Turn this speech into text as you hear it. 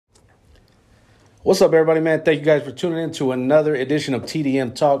What's up, everybody, man? Thank you guys for tuning in to another edition of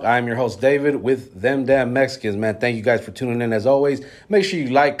TDM Talk. I'm your host, David, with Them Damn Mexicans, man. Thank you guys for tuning in, as always. Make sure you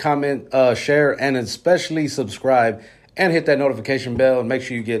like, comment, share, and especially subscribe, and hit that notification bell, and make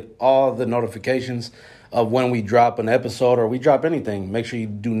sure you get all the notifications of when we drop an episode or we drop anything. Make sure you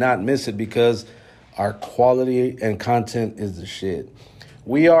do not miss it because our quality and content is the shit.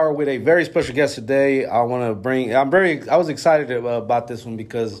 We are with a very special guest today. I was excited about this one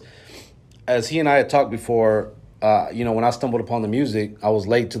because as he and I had talked before, when I stumbled upon the music, I was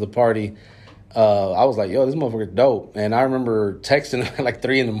late to the party. I was like, yo, this motherfucker's dope. And I remember texting him at like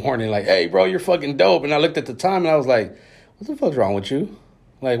 3 a.m, like, hey, bro, you're fucking dope. And I looked at the time and I was like, what the fuck's wrong with you?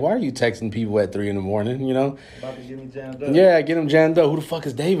 Like, why are you texting people at 3 a.m, you know? About to get him jammed up. Yeah, get him jammed up. Who the fuck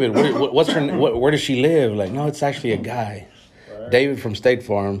is David? Where does she live? Like, no, it's actually a guy. Right. David from State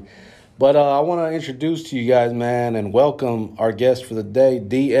Farm. But I want to introduce to you guys, man, and welcome our guest for the day,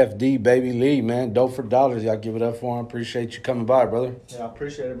 DFD Babylee, man. Dope for dollars. Y'all give it up for him. Appreciate you coming by, brother. Yeah, I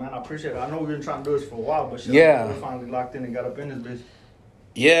appreciate it, man. I appreciate it. I know we've been trying to do this for a while, but shit, yeah, we finally locked in and got up in this bitch.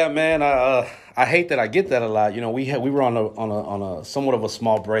 Yeah, man. I hate that I get that a lot. You know, we were on a somewhat of a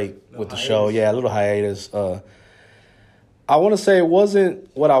small break with the show. Yeah, a little hiatus. I want to say it wasn't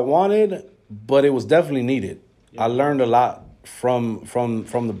what I wanted, but it was definitely needed. Yeah. I learned a lot from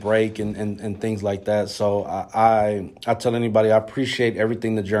the break and things like that. So I tell anybody I appreciate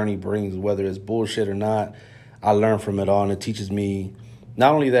everything the journey brings, whether it's bullshit or not. I learn from it all, and it teaches me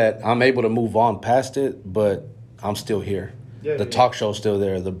not only that I'm able to move on past it, but I'm still here. The talk show's still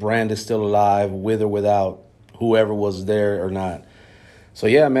there. The brand is still alive, with or without whoever was there or not. So,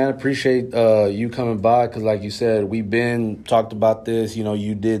 yeah, man, appreciate you coming by because, like you said, we've been talked about this. You know,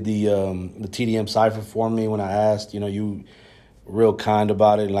 you did the TDM Cypher for me when I asked. You know, you real kind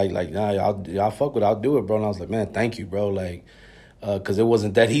about it. Like nah, I'll fuck with it. I'll do it, bro. And I was like, man, thank you, bro. Like, because it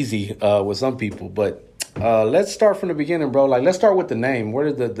wasn't that easy with some people. But let's start from the beginning, bro. Like, let's start with the name.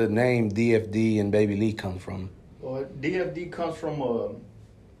 Where did the name DFD and Babylee come from? Well, DFD comes from a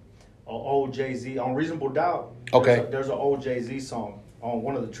old Jay-Z on Reasonable Doubt. Okay. There's an old Jay-Z song on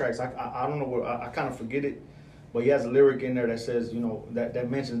one of the tracks. I don't know where I kind of forget it, but he has a lyric in there that says, you know, that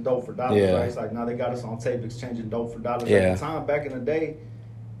mentions dope for dollars. Yeah. Right? It's like, now they got us on tape exchanging dope for dollars. Yeah. At the time, back in the day,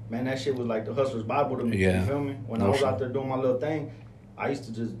 man, that shit was like the hustler's Bible to me. Yeah. You feel me? When I was out there doing my little thing, I used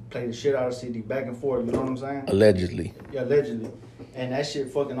to just play the shit out of CD back and forth. You know what I'm saying? Allegedly. Yeah, allegedly. And that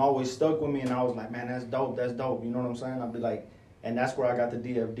shit fucking always stuck with me, and I was like, man, that's dope. You know what I'm saying? I'd be like, and that's where I got the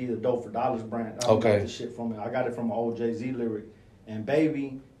DFD, the Dope for Dollars brand. I okay. got this shit from it. I got it from an old Jay-Z lyric. And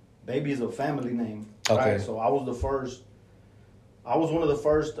Baby is a family name. Okay. Right? So I was one of the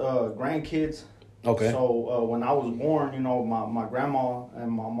first grandkids. Okay. So when I was born, you know, my grandma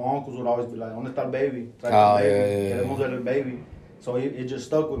and my uncles would always be like, ¿Dónde está el baby? Oh, baby. Yeah. Queremos ver el baby. So it just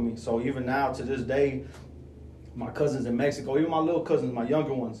stuck with me. So even now, to this day, my cousins in Mexico, even my little cousins, my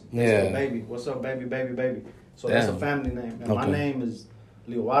younger ones, they say, baby, what's up, baby, baby, baby. So that's a family name. And my name is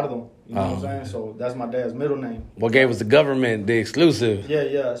Leobardo, you know what I'm saying? So that's my dad's middle name. What gave us the government, the exclusive?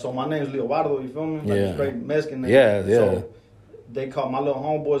 Yeah. So my name's Leobardo, you feel me? Like a straight Mexican name. Yeah. So they call my little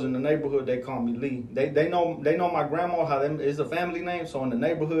homeboys in the neighborhood, they call me Lee. They know my grandma, how it's a family name. So in the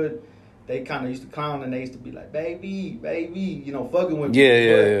neighborhood, they kind of used to clown and they used to be like, baby, you know, fucking with me.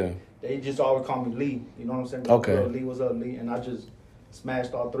 Yeah. They just always call me Lee. You know what I'm saying? Okay. Lee, what's up, Lee? And I just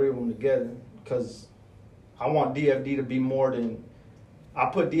smashed all three of them together because I want DFD to be more than... I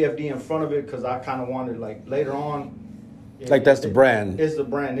put DFD in front of it because I kind of wanted, like, later on... That's the brand. It's the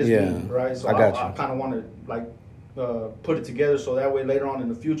brand. It's me, right? So I kind of want to, like, put it together so that way later on in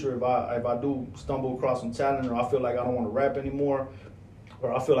the future, if I do stumble across some talent or I feel like I don't want to rap anymore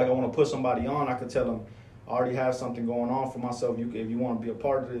or I feel like I want to put somebody on, I could tell them, I already have something going on for myself. If you want to be a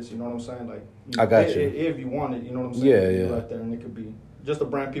part of this, you know what I'm saying? Like, I got you. If you want it, you know what I'm saying? Yeah. Right there, and it could be just a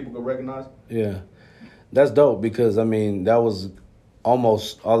brand people could recognize. Yeah, that's dope because I mean that was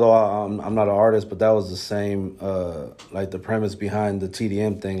almost. Although I'm not an artist, but that was the same. Like the premise behind the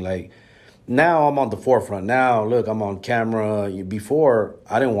TDM thing. Like now I'm on the forefront. Now look, I'm on camera. Before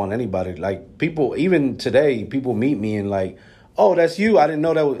I didn't want anybody. Like people, even today, people meet me and like, oh, that's you. I didn't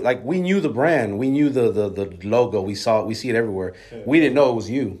know that. Like we knew the brand, we knew the logo. We see it everywhere. Yeah. We didn't know it was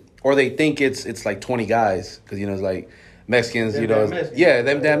you, or they think it's like 20 guys because you know it's like Mexicans. Them you know, Mexicans. Yeah,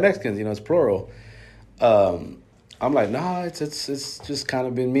 them damn Mexicans. You know, it's plural. I'm like, nah, it's just kind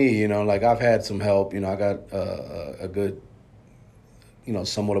of been me. You know, like I've had some help. You know, I got a good, you know,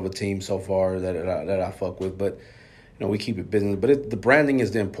 somewhat of a team so far that I fuck with, but you know, we keep it business. But the branding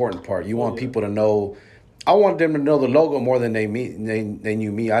is the important part. You want people to know. I want them to know the logo more than they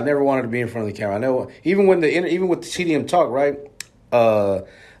knew me. I never wanted to be in front of the camera. I know even with the TDM Talk, right?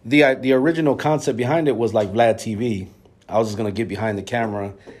 the original concept behind it was like Vlad TV. I was just gonna get behind the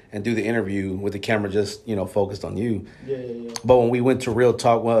camera and do the interview with the camera just, focused on you. Yeah. But when we went to Real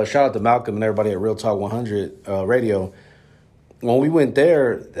Talk, well, shout out to Malcolm and everybody at Real Talk 100 radio. When we went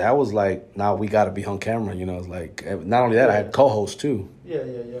there, that was like, nah, we got to be on camera. It's like, not only that, I had co-hosts too. Yeah,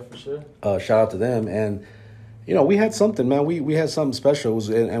 for sure. Shout out to them. And, we had something, man. We had something special,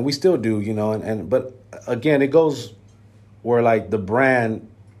 and we still do, but again, it goes where like the brand,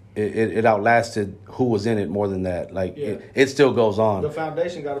 it outlasted who was in it more than that. Like it still goes on. The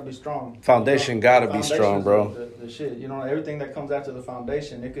foundation got to be strong. Foundation got to be strong, bro. The shit, everything that comes after the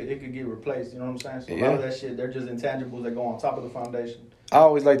foundation, it could get replaced. You know what I'm saying? So a lot of that shit, they're just intangibles that go on top of the foundation. I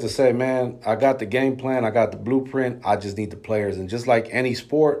always like to say, man, I got the game plan, I got the blueprint, I just need the players. And just like any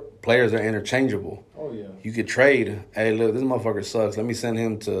sport, players are interchangeable. Oh yeah. You could trade. Hey, look, this motherfucker sucks. Let me send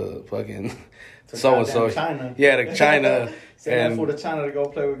him to fucking so and so. China. Yeah, to China. Send him for the China to go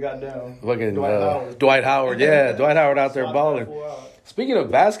play with goddamn fucking Dwight Howard. Yeah, Dwight Howard out there balling. Speaking of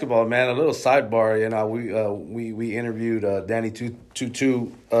basketball, man, a little sidebar. We interviewed Danny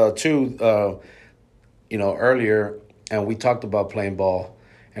Tutu earlier, and we talked about playing ball.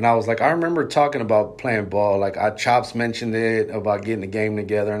 And I was like, I remember talking about playing ball. Like, Chops mentioned it about getting the game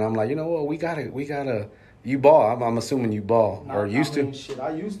together, and I'm like, you know what, we gotta. You ball. I'm assuming you ball or used to. Shit,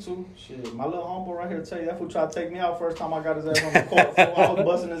 I used to. Shit, my little homeboy right here tell you that fool tried to take me out first time I got his ass on the court. I was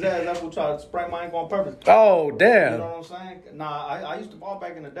busting his ass. That fool tried to spray my ankle on purpose. Oh damn! You know what I'm saying? Nah, I used to ball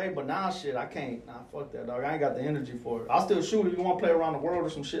back in the day, but now shit, I can't. Nah, fuck that, dog. I ain't got the energy for it. I still shoot if you want to play around the world or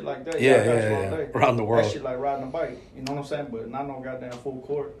some shit like that. Yeah. Around the world. That shit like riding a bike. You know what I'm saying? But not no goddamn full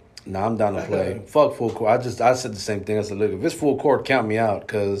court. Nah, I'm down to play. Fuck full court. I said the same thing. I said, look, if it's full court, count me out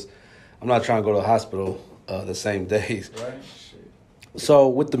because I'm not trying to go to the hospital the same days. Right. Shit. So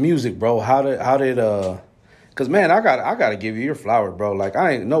with the music, bro, how did cause man, I gotta give you your flowers, bro. Like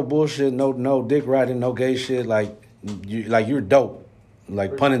I ain't no bullshit, no dick riding, no gay shit. Like you're dope.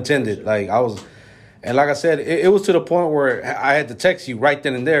 Like pun intended. Like I was, and like I said, it was to the point where I had to text you right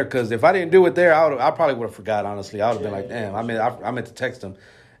then and there. Cause if I didn't do it there, I probably would have forgot. Honestly, I would have been like, damn. I meant to text him.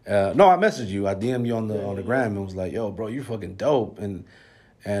 No, I messaged you. I DM'd you on the gram and was like, yo, bro, you fucking dope. And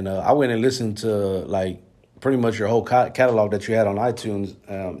I went and listened to like pretty much your whole catalog that you had on iTunes.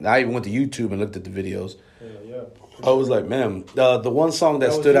 I even went to YouTube and looked at the videos. Yeah. I was like, man, the one song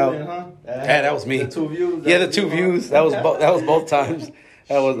that stood out. Huh? That was me. The 2 views. Yeah, the 2 views. That was both times.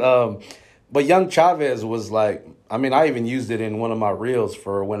 That was. But Young Chavez was like. I mean, I even used it in one of my reels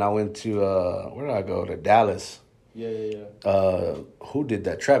for when I went to where did I go, to Dallas. Yeah. Who did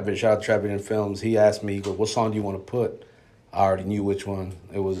that? Trap Vid. Shout out Trap Vid Films. He asked me, he goes, what song do you want to put? I already knew which one.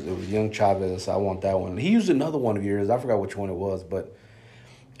 It was Young Chavez. I want that one. He used another one of yours. I forgot which one it was, but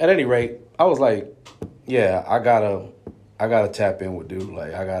at any rate, I was like, yeah, I gotta tap in with dude.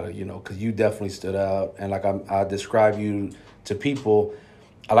 Like I gotta, because you definitely stood out. And like I describe you to people,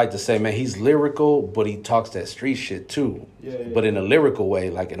 I like to say, man, he's lyrical, but he talks that street shit too. Yeah. But in a lyrical way,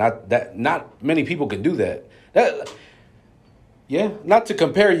 like, and not many people can do that. Yeah, not to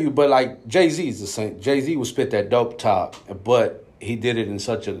compare you, but like Jay-Z's the same. Jay-Z would spit that dope top, but he did it in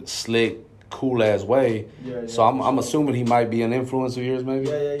such a slick, cool ass way. Yeah, so I'm assuming he might be an influence of yours, maybe.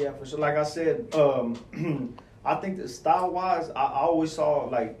 Yeah, for sure. Like I said, I think that style wise, I always saw,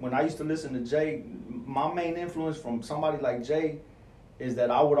 like when I used to listen to Jay, my main influence from somebody like Jay is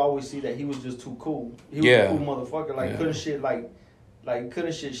that I would always see that he was just too cool. He was a cool motherfucker. Like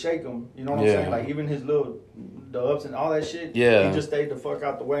couldn't shit shake him. You know what I'm saying? Like even his the ups and all that shit. Yeah. He just stayed the fuck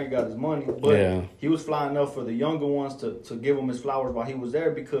out the way and got his money. But he was flying enough for the younger ones to give him his flowers while he was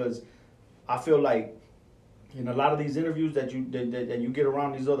there, because I feel like in a lot of these interviews that you get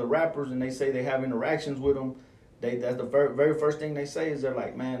around these other rappers and they say they have interactions with them, that's the very first thing they say is they're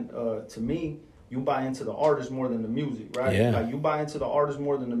like, man, to me, you buy into the artist more than the music, right? Yeah. Like you buy into the artist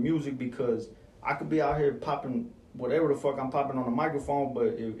more than the music, because I could be out here popping whatever the fuck I'm popping on the microphone, but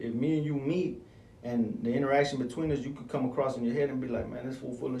if me and you meet and the interaction between us, you could come across in your head and be like, man, this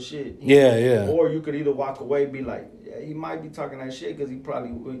fool full of shit. Yeah. Or you could either walk away and be like, yeah, he might be talking that shit because he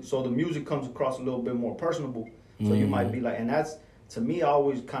probably, so the music comes across a little bit more personable. So you might be like, and that's, to me, I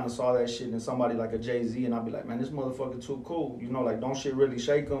always kind of saw that shit in somebody like a Jay-Z, and I'd be like, man, this motherfucker too cool. Like, don't shit really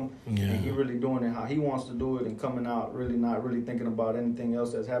shake him. Yeah. And he really doing it how he wants to do it and coming out really not really thinking about anything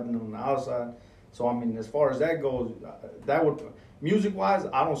else that's happening on the outside. So, I mean, as far as that goes, that would, music-wise,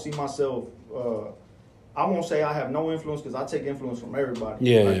 I don't see myself, I won't say I have no influence, because I take influence from everybody.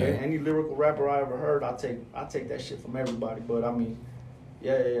 Yeah, Any lyrical rapper I ever heard, I take that shit from everybody. But, I mean,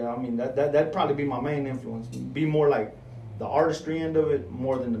 I mean, that'd probably be my main influence. Be more like the artistry end of it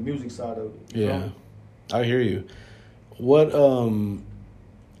more than the music side of it. Yeah, I hear you. What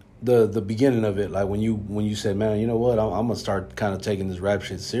the beginning of it, like when you said, man, you know what, I'm gonna start kind of taking this rap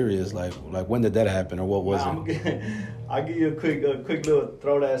shit serious. Like when did that happen, or what was it? I'll give you a quick little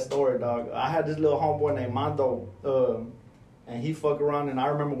throw that story, dog. I had this little homeboy named Mondo, and he fuck around. And I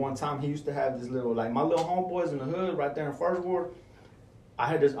remember one time he used to have this little, like, my little homeboys in the hood right there in First Ward. I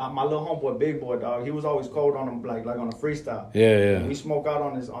had this my little homeboy, big boy, dog. He was always cold on him, like on a freestyle. Yeah. And we smoke out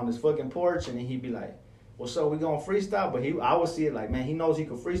on his fucking porch, and then he'd be like, well, so we gonna freestyle? But I would see it like, man, he knows he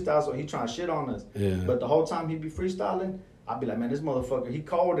can freestyle, so he trying to shit on us. Yeah. But the whole time he be freestyling, I'd be like, man, this motherfucker, he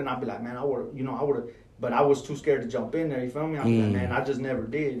cold, and I'd be like, man, I would've, but I was too scared to jump in there, you feel me? I'd be like, man, I just never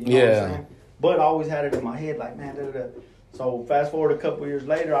did, you know what I'm saying? But I always had it in my head, like, man, da-da-da. So fast forward a couple years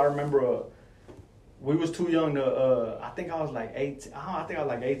later, I remember we was too young to, I think I was like 18, I think I was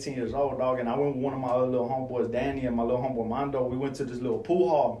like 18 years old, dog, and I went with one of my other little homeboys, Danny, and my little homeboy, Mondo. We went to this little pool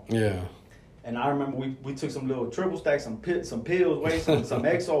hall. Yeah. And I remember we took some little triple stacks, some pills, some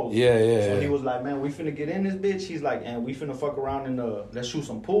Exos. Yeah. So he was like, man, we finna get in this bitch. He's like, and we finna fuck around and let's shoot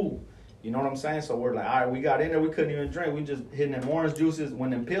some pool. You know what I'm saying? So we're like, all right, we got in there. We couldn't even drink. We just hitting them orange juices. When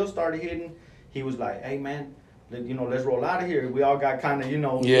them pills started hitting, he was like, hey, man, let's roll out of here. We all got kind of,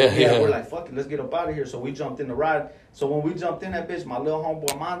 Yeah. We're like, fuck it, let's get up out of here. So we jumped in the ride. So when we jumped in that bitch, my little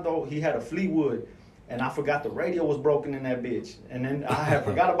homeboy Mondo, he had a Fleetwood. And I forgot the radio was broken in that bitch. And then I had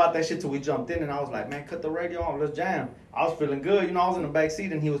forgot about that shit till we jumped in. And I was like, man, cut the radio on. Let's jam. I was feeling good. I was in the back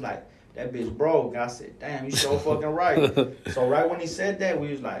seat. And he was like, that bitch broke. I said, damn, you so fucking right. So right when he said that, we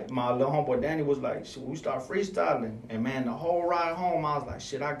was like, my little homeboy Danny was like, should we start freestyling? And man, the whole ride home, I was like,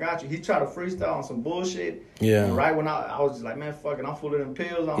 shit, I got you. He tried to freestyle on some bullshit. Yeah. And right when I was just like, man, fuck it, I'm full of them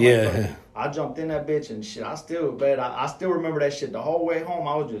pills. Yeah. I jumped in that bitch and shit. I still remember that shit. The whole way home,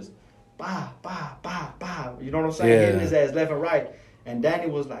 I was just, bah. You know what I'm saying? Yeah. Hitting his ass left and right. And Danny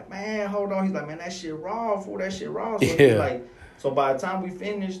was like, man, hold on. He's like, man, that shit raw, fool. That shit raw. So he's like, so by the time we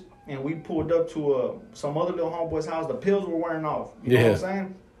finished and we pulled up to some other little homeboy's house, the pills were wearing off. You know what I'm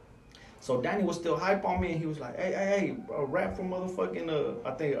saying? So Danny was still hype on me, and he was like, hey, rap for motherfucking,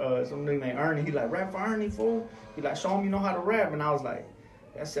 I think some nigga named Ernie. He like, rap for Ernie, fool. He like, show him you know how to rap. And I was like,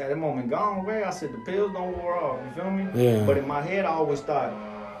 that's at that moment gone away. I said, the pills don't wear off. You feel me? Yeah. But in my head, I always thought,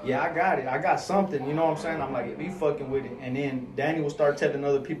 yeah, I got it. I got something. You know what I'm saying? I'm like, be fucking with it. And then Danny will start telling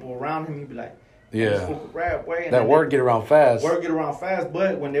other people around him. He'd be like, rap way. And that word get around fast.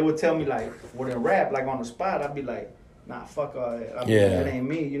 But when they would tell me, like, well, then rap, like, on the spot, I'd be like, nah, fuck all that. That ain't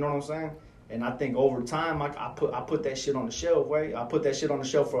me. You know what I'm saying? And I think over time, I put that shit on the shelf, right? I put that shit on the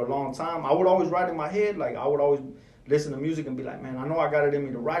shelf for a long time. I would always write in my head. Like, I would always listen to music and be like, man, I know I got it in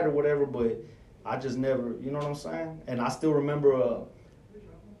me to write or whatever, but I just never, you know what I'm saying? And I still remember...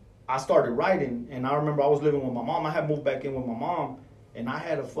 I started writing, and I remember I was living with my mom. I had moved back in with my mom, and I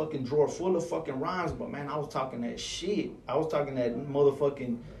had a fucking drawer full of fucking rhymes, but man, I was talking that shit. I was talking that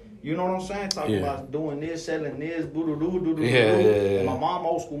motherfucking, you know what I'm saying? Talking about doing this, selling this, doo-doo-doo. And my mom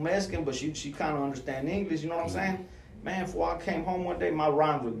old school Mexican, but she kind of understand English, you know what I'm saying? Man, before I came home one day, my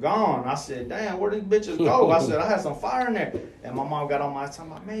rhymes were gone. I said, damn, where these bitches go? I said, I had some fire in there. And my mom got on my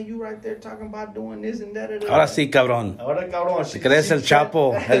time, like, man, you right there talking about doing this and that. Ahora sí, cabrón. Te crees el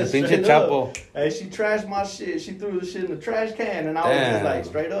Chapo, el pinche Chapo. Hey, she trashed my shit. She threw the shit in the trash can. And I was just like,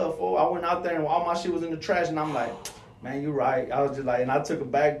 straight up, fool. I went out there and all my shit was in the trash. And I'm like, man, you right. I was just like, and I took a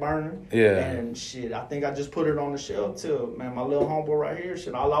back burner. Yeah. And shit, I think I just put it on the shelf too. Man, my little homeboy right here,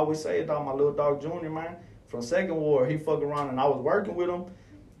 shit, I'll always say it, dog, my little dog Junior, man. From Second Ward, he fuck around and I was working with him,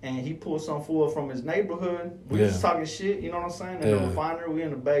 and he pulled some fool from his neighborhood. We just talking shit, you know what I'm saying? In the refinery, we in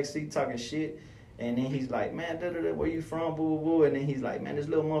the back seat talking shit, and then he's like, man, where you from, boo, boo, boo, and then he's like, man, this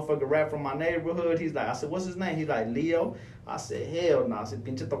little motherfucker rap from my neighborhood. He's like, I said, what's his name? He's like, Leo. I said, hell no. I said,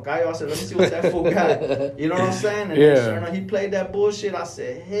 pinche tocayo. I said, let me see what that fool got. You know what I'm saying? And then sure enough, he played that bullshit. I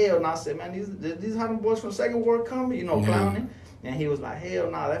said, hell no. I said, man, these how them boys from Second Ward come, you know, clowning. And he was like, hell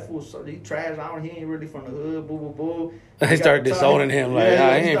nah, that fool, he trash. He ain't really from the hood, boo, boo, boo. They started disowning him. Like,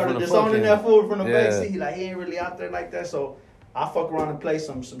 he ain't from the he started disowning that fool from the backseat. He like, he ain't really out there like that. So I fuck around and play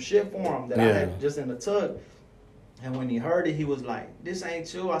some shit for him that I had just in the tug. And when he heard it, he was like, this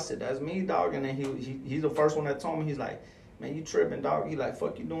ain't you. I said, that's me, dog. And then he's the first one that told me, he's like, man, you tripping, dog. He like,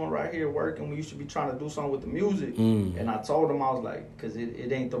 fuck you doing right here working when you should be trying to do something with the music. And I told him, I was like, because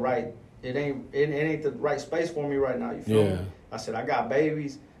it ain't the right, it ain't the right space for me right now. You feel me? I said, I got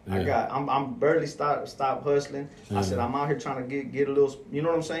babies. I'm barely stop hustling. I said, I'm out here trying to get a little, you know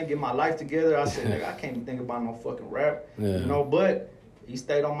what I'm saying? Get my life together. I said, nigga, I can't even think about no fucking rap. You know, but he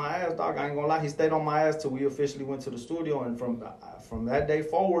stayed on my ass, dog. I ain't gonna lie. He stayed on my ass till we officially went to the studio. And from that day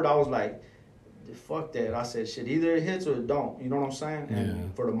forward, I was like, fuck that. I said, shit, either it hits or it don't. You know what I'm saying?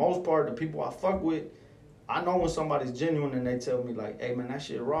 And for the most part, the people I fuck with, I know when somebody's genuine and they tell me like, hey man, that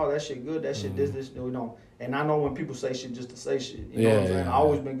shit raw, that shit good, that shit this, you know. And I know when people say shit just to say shit. You know what I'm saying? I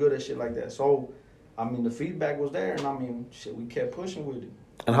always been good at shit like that. So, I mean, the feedback was there, and I mean, shit, we kept pushing with it.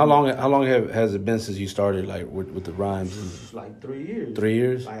 And how long has it been since you started like with the rhymes? It's like 3 years. 3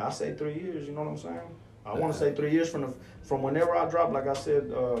 years? Like I say 3 years. You know what I'm saying? I want to say 3 years from whenever I dropped. Like I said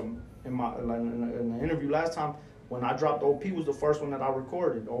in the interview last time, when I dropped OP was the first one that I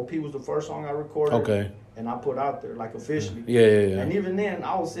recorded. OP was the first song I recorded. Okay. And I put out there like officially. Yeah. And even then,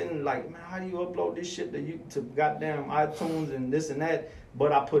 I was sitting like, man, how do you upload this shit to goddamn iTunes and this and that?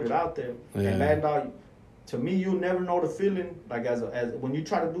 But I put it out there. Yeah. And Mad Dog, to me, you'll never know the feeling. Like as when you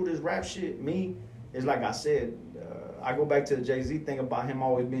try to do this rap shit, me, it's like I said. I go back to the Jay-Z thing about him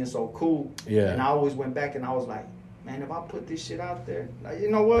always being so cool. Yeah. And I always went back and I was like, man, if I put this shit out there, like,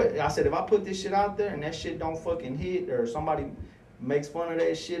 you know what? I said, if I put this shit out there and that shit don't fucking hit or somebody makes fun of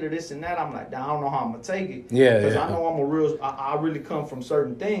that shit or this and that, I'm like, I don't know how I'm gonna take it. Yeah. Because I know I really come from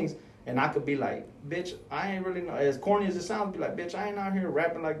certain things, and I could be like, bitch, I ain't really know. As corny as it sounds, be like, bitch, I ain't out here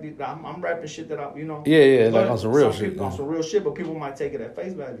rapping like this. I'm rapping shit that I, you know. Yeah, like on some real shit. On some real shit, but people might take it at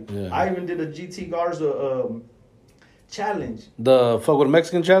face value. Yeah. I even did a GT Garza challenge. The Fuck with a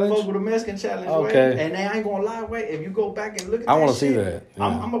Mexican challenge? Fuck with a Mexican challenge, okay. Right? And I ain't gonna lie, wait, if you go back and look at I want to see that. Yeah.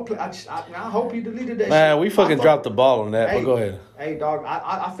 I hope you deleted that man, shit. we fucking dropped the ball on that, but go ahead. Hey, dog,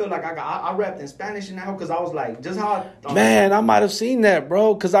 I feel like I rapped in Spanish now because I was like, just how man, I might have seen that,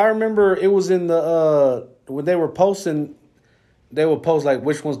 bro, because I remember it was in the, when they were posting, they would post like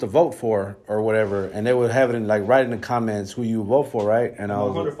which ones to vote for or whatever, and they would have it in like right in the comments who you vote for, right? And I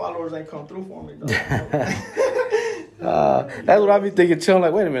was 100 followers ain't come through for me, dog. That's what I be thinking, too. I'm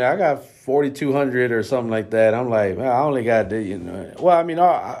like, wait a minute, I got 4,200 or something like that. I'm like, man, I only got this, you know. Well, I mean,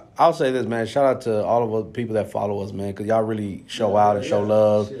 I'll say this, man. Shout out to all of the people that follow us, man, because y'all really show out and show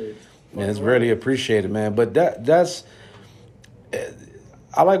love. Shit. And it's really appreciated, man. But that's,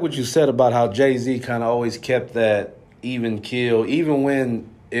 I like what you said about how Jay-Z kind of always kept that even keel, even when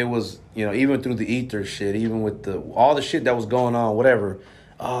it was, you know, even through the ether shit, even with all the shit that was going on, whatever.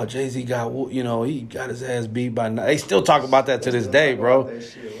 Oh, Jay-Z got, you know, he got his ass beat by night. They still talk about that to this day, bro.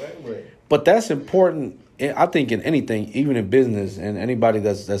 But that's important, I think, in anything, even in business, and anybody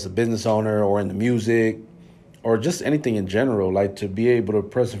that's a business owner or in the music or just anything in general, like to be able to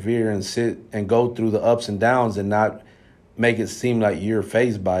persevere and sit and go through the ups and downs and not make it seem like you're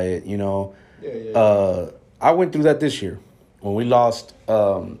fazed by it, you know. Yeah. I went through that this year when we lost,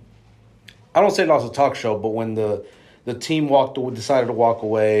 I don't say lost a talk show, but when the team decided to walk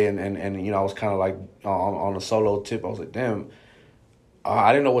away, and you know, I was kind of like on a solo tip. I was like, damn,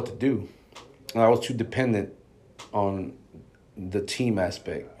 I didn't know what to do. And I was too dependent on the team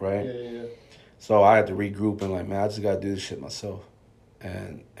aspect, right? Yeah. So I had to regroup and like, man, I just got to do this shit myself.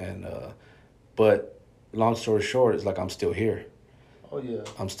 But long story short, it's like I'm still here. Oh yeah.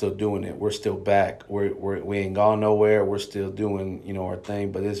 I'm still doing it. We're still back. We ain't gone nowhere. We're still doing, you know, our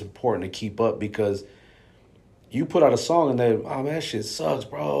thing. But it's important to keep up because you put out a song and they, oh man, that shit sucks,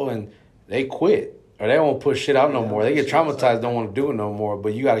 bro, and they quit or they won't push shit out no more. They get traumatized, don't want to do it no more.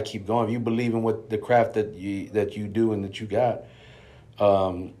 But you got to keep going. If you believe in what the craft that you do and that you got.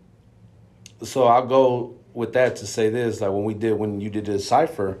 So I'll go with that to say this: like when you did the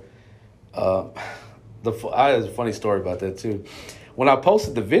cipher, I have a funny story about that too. When I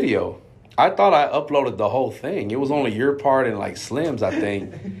posted the video, I thought I uploaded the whole thing. It was only your part and like Slim's, I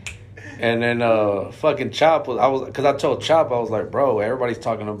think. And then fucking Chop because I told Chop, I was like, bro, everybody's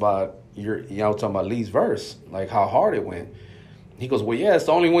talking about talking about Lee's verse, like how hard it went. He goes, well, yeah, it's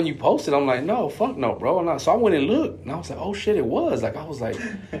the only one you posted. I'm like, no, fuck no, bro. So I went and looked, and I was like, oh shit, it was. Like I was like,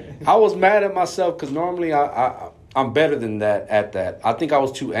 I was mad at myself because normally I'm better than that at that. I think I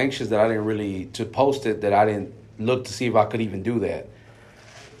was too anxious that I didn't really to post it, that I didn't look to see if I could even do that.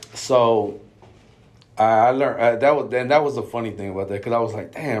 So I learned that was the funny thing about that, because I was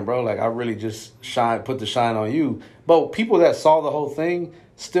like, damn, bro, like I really just put the shine on you. But people that saw the whole thing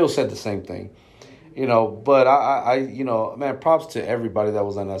still said the same thing, you know. But I you know, man, props to everybody that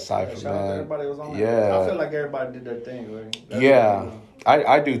was on that cipher, shout out to everybody that was on that. Yeah, I feel like everybody did their thing, right? Yeah,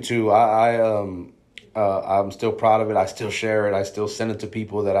 I do too. I'm still proud of it. I still share it. I still send it to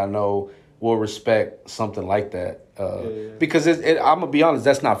people that I know will respect something like that. Because I'm gonna be honest,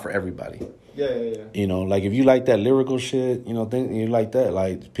 that's not for everybody. Yeah. You know, like if you like that lyrical shit, you know, you like that,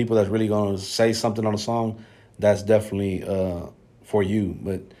 like people that's really gonna say something on a song, that's definitely for you.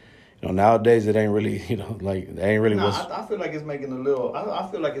 But you know, nowadays it ain't really, you know, like it ain't really. I feel like it's making a little. I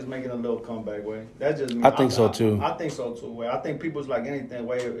feel like it's making a little comeback. Way that's just me. I think so too. I think so too. Way I think people's like anything.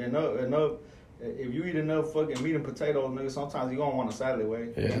 Way enough if you eat enough fucking meat and potatoes, nigga, sometimes you gonna want a salad, way.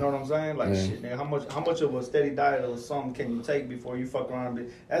 You know what I'm saying? Like shit, nigga, how much of a steady diet or something can you take before you fuck around and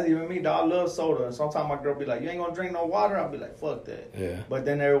be? That's even me, dog. I love soda, and sometimes my girl be like, "You ain't gonna drink no water." I'll be like, "Fuck that." Yeah. But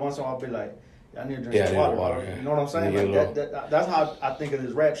then every once in a while, I'll be like, "I need to drink some water." You know what I'm saying? Like that's how I think of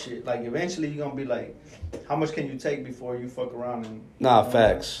this rap shit. Like eventually, you're gonna be like, how much can you take before you fuck around and? Nah,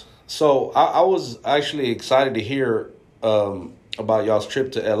 facts. So I was actually excited to hear about y'all's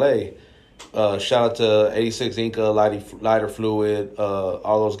trip to LA. Shout out to 86 Inca, Lighter Fluid,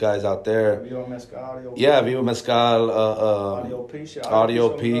 all those guys out there. Viva Mezcal. Viva Mezcal. Audio P. Shit. Audio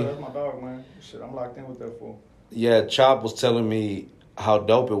P. That's my dog, man. Shit, I'm locked in with that fool. Yeah, Chop was telling me how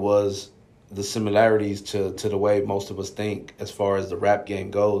dope it was, the similarities to the way most of us think as far as the rap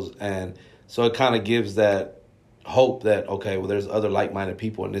game goes. And so it kind of gives that hope that, okay, well, there's other like-minded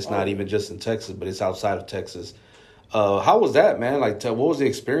people, and it's not even just in Texas, but it's outside of Texas. How was that, man? Like, what was the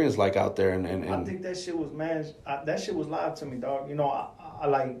experience like out there? And I think that shit was, man, that shit was live to me, dog. You know, I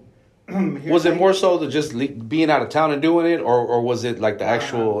like... was it more so just being out of town and doing it, or was it like the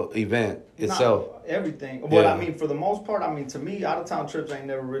actual event itself? Everything. Well, I mean, for the most part, I mean, to me, out-of-town trips ain't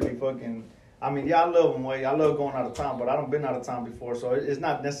never really fucking... I mean, yeah, I love them, I love going out of town, but I done been out of town before, so it's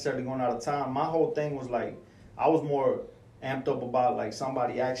not necessarily going out of town. My whole thing was like, I was more amped up about like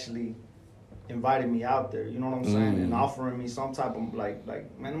somebody actually invited me out there, you know what I'm saying, and offering me some type of like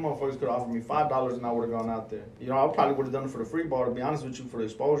man, them motherfuckers could offer me $5 and I would have gone out there. You know, I probably would have done it for the free bar, to be honest with you, for the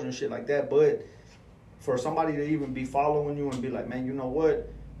exposure and shit like that. But for somebody to even be following you and be like, man, you know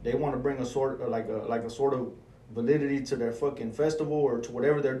what, they want to bring a sort of validity to their fucking festival or to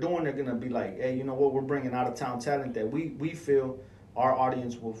whatever they're doing, they're gonna be like, hey, you know what, we're bringing out of town talent that we feel our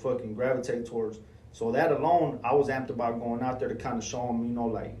audience will fucking gravitate towards. So that alone, I was amped about going out there to kind of show them, you know,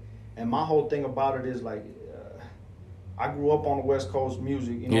 like. And my whole thing about it is like, I grew up on the West Coast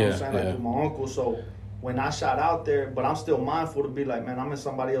music, you know what I'm saying, like with my uncle. So when I shot out there, but I'm still mindful to be like, man, I'm in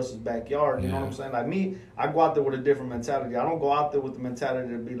somebody else's backyard, you know what I'm saying? Like me, I go out there with a different mentality. I don't go out there with the mentality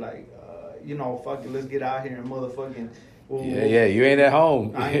to be like, you know, fuck it, let's get out here and motherfucking. You ain't at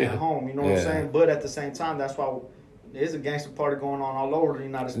home. I ain't at home, you know what I'm saying? But at the same time, that's why there's a gangster party going on all over the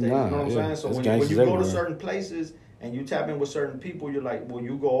United States, you know what I'm saying? So when you go to certain places and you tap in with certain people, you're like, well,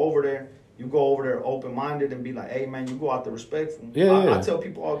 you go over there open-minded and be like, hey, man, you go out there respectful. I tell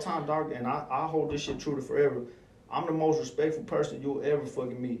people all the time, dog, and I hold this shit true to forever. I'm the most respectful person you'll ever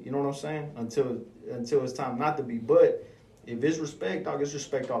fucking meet, you know what I'm saying? Until it's time not to be. But if it's respect, dog, it's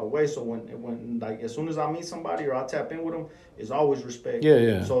respect all the way. So when like, as soon as I meet somebody or I tap in with them, it's always respect.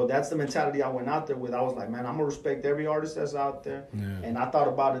 So that's the mentality I went out there with. I was like, man, I'm going to respect every artist that's out there. And I thought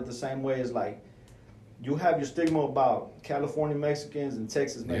about it the same way as like, you have your stigma about California Mexicans and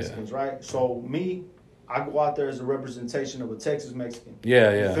Texas Mexicans, right? So me, I go out there as a representation of a Texas Mexican.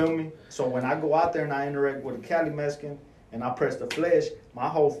 You feel me? So when I go out there and I interact with a Cali Mexican and I press the flesh, my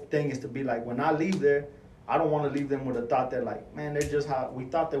whole thing is to be like, when I leave there, I don't want to leave them with a thought that like, man, they're just how we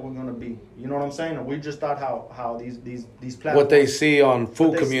thought they were gonna be. You know what I'm saying? Or we just thought how these platforms, what they see on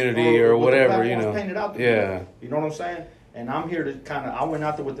Food Community or whatever, you know. Painted out to be. You know what I'm saying? And I'm here to I went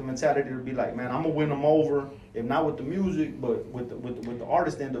out there with the mentality to be like, man, I'm gonna win them over, if not with the music, but with the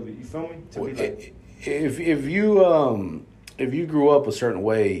artist end of it. You feel me? To be like, if you grew up a certain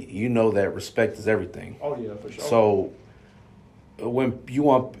way, you know that respect is everything. Oh yeah, for sure. So when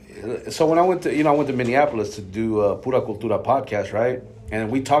I went to Minneapolis to do Pura Cultura podcast, right? And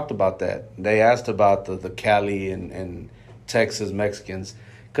we talked about that. They asked about the Cali and Texas Mexicans,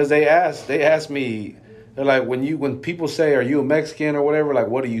 because they asked me. They're like, when people say, are you a Mexican or whatever, like,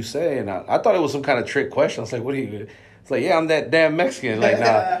 what do you say? And I thought it was some kind of trick question. I was like, what do you... It's like, yeah, I'm that damn Mexican. Like,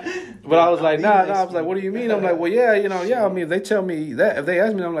 nah. But I was like, nah. I was like, what do you mean? I'm like, well, yeah, I mean, if they tell me that, if they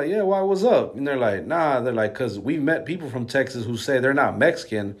ask me, I'm like, yeah, why, what's up? And they're like, nah. They're like, because we met people from Texas who say they're not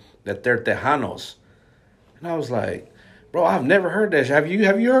Mexican, that they're Tejanos. And I was like, bro, I've never heard that. Have you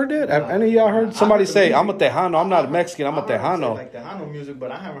heard that? Have any of y'all heard somebody say, I'm a Tejano, I'm not a Mexican, I'm a Tejano? Like Tejano music,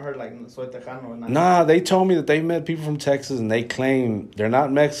 but I haven't heard like soy Tejano. Nah, they told me that they met people from Texas and they claim they're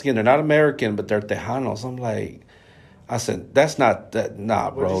not Mexican, they're not American, but they're Tejanos. I'm like, I said, that's not that.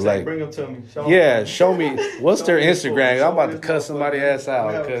 Nah, bro. Like, bring them to me. Show me. What's their Instagram? I'm about to cuss somebody ass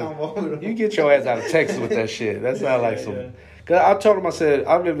out because you get your ass out of Texas with that shit. That's not like some. Cause I told him, I said,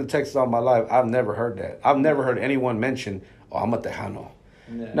 I've lived in Texas all my life. I've never heard that. I've never heard anyone mention, oh, I'm a Tejano.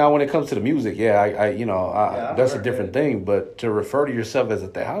 Yeah. Now, when it comes to the music, that's a different thing. But to refer to yourself as a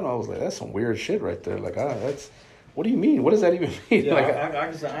Tejano, I was like, that's some weird shit right there. Like, what do you mean? What does that even mean? Yeah,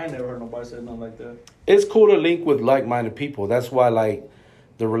 I ain't never heard nobody say nothing like that. It's cool to link with like-minded people. That's why, like,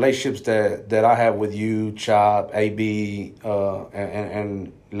 the relationships that I have with you, Chop, AB,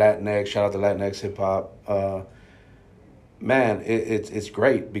 and Latinx. Shout out to Latinx hip hop. Man, it's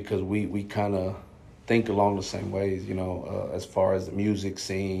great because we kind of think along the same ways. As far as the music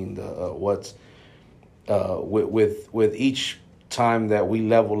scene, what's with each time that we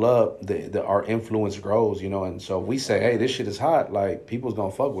level up, our influence grows. And so we say, hey, this shit is hot. Like people's gonna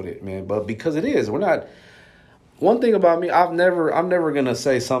fuck with it, man. But because it is, we're not. One thing about me, I'm never gonna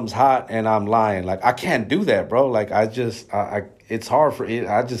say something's hot and I'm lying. Like I can't do that, bro. Like I it's hard for it.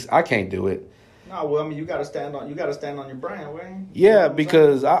 I can't do it. No, well, I mean, you gotta stand on your brand, Wayne. Yeah,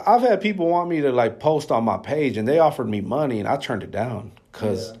 because I've had people want me to like post on my page, and they offered me money, and I turned it down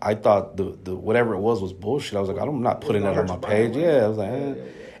because I thought the whatever it was bullshit. I was like, I'm not putting that on my page. Yeah, I was like,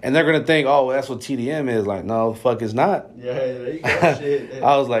 and they're gonna think, oh, that's what TDM is. Like, no, the fuck, it's not. Yeah, there you go. Shit.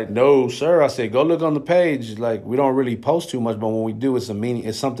 I was like, no, sir. I said, go look on the page. Like, we don't really post too much, but when we do, it's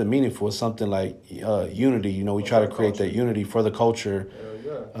something meaningful. It's something like unity. We try to create that unity for the culture.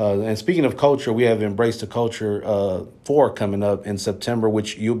 And speaking of culture, we have Embrace the Culture 4 coming up in September,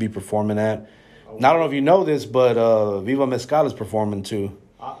 which you'll be performing at. Now, I don't know if you know this, but Viva Mezcal is performing too.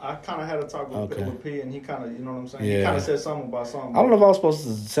 I kind of had a talk with P, and he kind of, you know what I'm saying? Yeah. He kind of said something about something. I don't know if I was supposed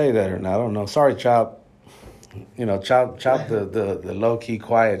to say that or not. I don't know. Sorry, Chop. Chop the low-key,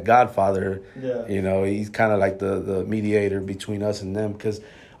 quiet godfather. Yeah. He's kind of like the mediator between us and them because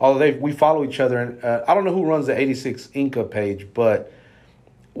although we follow each other. And I don't know who runs the 86 Inca page, but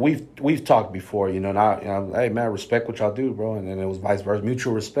we've talked before, and hey, man, I respect what y'all do, bro. And then it was vice versa,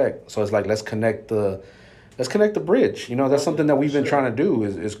 mutual respect. So it's like, let's connect the bridge. That's something that we've been trying to do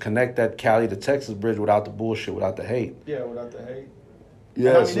is connect that Cali to Texas bridge without the bullshit, without the hate. Yeah, without the hate.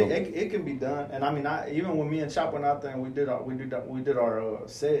 Yeah, and I mean, it can be done. And I mean, even when me and Chop went out there and we did our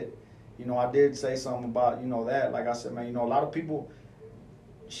set, I did say something about that. Like I said, man, a lot of people.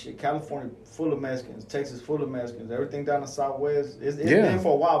 Shit, California full of Mexicans, Texas full of Mexicans, everything down the Southwest. It's been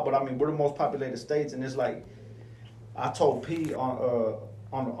for a while, but I mean, we're the most populated states, and it's like, I told P on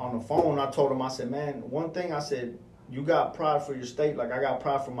the phone, I told him, I said, man, one thing, I said, you got pride for your state, like I got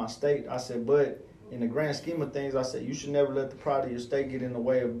pride for my state. I said, but in the grand scheme of things, I said, you should never let the pride of your state get in the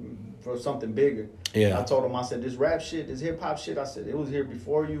way for something bigger. Yeah. I told him, I said, this rap shit, this hip hop shit, I said, it was here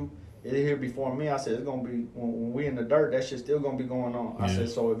before you. It here before me. I said, it's going to be, when we in the dirt, that shit's still going to be going on. I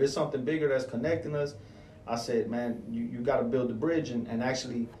said, so if it's something bigger that's connecting us, I said, man, you got to build the bridge and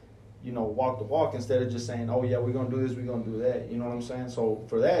actually, walk the walk instead of just saying, oh, yeah, we're going to do this, we're going to do that. You know what I'm saying? So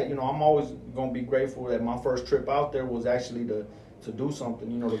for that, I'm always going to be grateful that my first trip out there was actually to do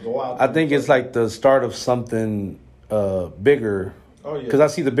something, to go out. I think it's like the start of something bigger. Oh, yeah. Because I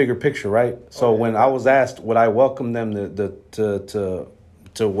see the bigger picture, right? So when I was asked, would I welcome them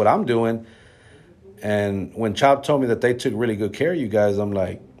to what I'm doing, and when Chop told me that they took really good care of you guys, I'm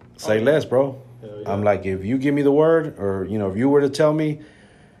like, say less, bro. Yeah. I'm like, if you give me the word, or if you were to tell me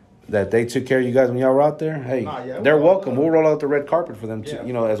that they took care of you guys when y'all were out there, hey, they're welcome. We'll roll out the red carpet for them too,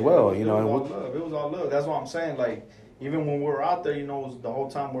 as well. It was all love. That's what I'm saying. Like even when we were out there, it was the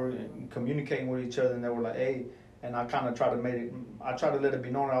whole time we're communicating with each other, and they were like, hey. And I kind of tried to let it be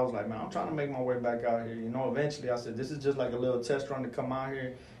known. I was like, man, I'm trying to make my way back out here. Eventually I said, this is just like a little test run to come out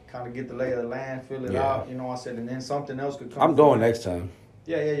here, kind of get the lay of the land, feel it out. I said, and then something else could come. I'm going next time.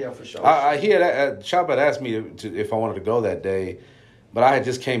 Yeah, for sure. I hear that. Chop had asked me if I wanted to go that day, but I had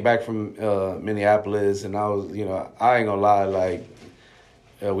just came back from Minneapolis, and I was, I ain't gonna lie, like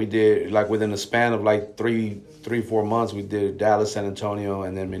we did like within the span of like 3-4 months, we did Dallas, San Antonio,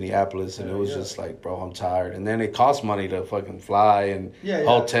 and then Minneapolis, and it was just like, bro, I'm tired. And then it costs money to fucking fly and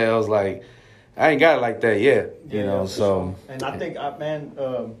hotels. Like, I ain't got it like that yet, so. Sure. And I think,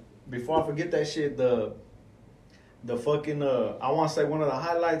 before I forget that shit, the fucking, I want to say one of the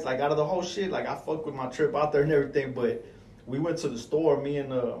highlights, like out of the whole shit, like I fucked with my trip out there and everything, but we went to the store, me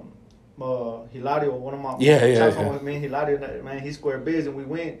and Hilario, one of my with me and Hilario, man, he square biz, and we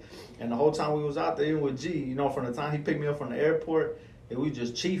went, and the whole time we was out there, even with G, from the time he picked me up from the airport, and we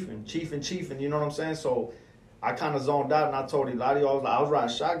just chiefing, you know what I'm saying? So I kind of zoned out, and I told Hilario, I was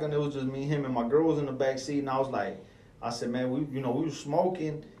riding shotgun, it was just me, him, and my girl was in the back seat, and I said, man, we were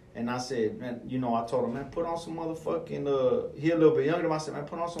smoking, and I said, man, I told him, man, put on some motherfucking, he a little bit younger than me. I said, man,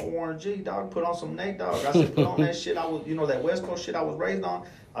 put on some Warren G, dog. Put on some Nate, dog. I said, put on that shit I was, that West Coast shit I was raised on.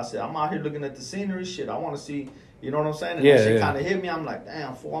 I said, I'm out here looking at the scenery shit. I want to see, you know what I'm saying? And that shit kind of hit me. I'm like,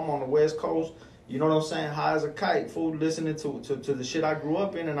 damn, fool, I'm on the West Coast. You know what I'm saying? High as a kite, fool, listening to the shit I grew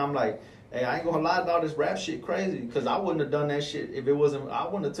up in. And I'm like, hey, I ain't gonna lie, dog, this rap shit crazy. Because I wouldn't have done that shit if it wasn't, I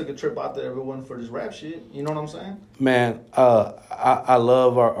wouldn't have took a trip out there if it wasn't for this rap shit. You know what I'm saying? Man, I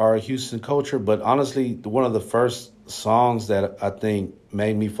love our Houston culture, but honestly, one of the first songs that I think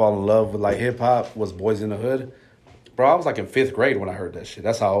made me fall in love with like hip hop was Boys in the Hood. Bro, I was like in 5th grade when I heard that shit.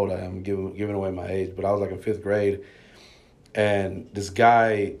 That's how old I am, giving away my age. But I was like in 5th grade. And this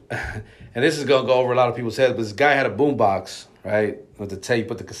guy, and this is going to go over a lot of people's heads, but this guy had a boombox, right? With the tape,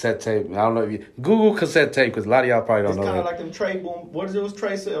 with the cassette tape. I don't know if you Google cassette tape, because a lot of y'all probably don't know that. It's kind of like them Trey boom. What does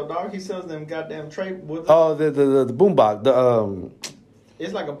Trey sell, dog? He sells them goddamn Trey. Oh, the boombox.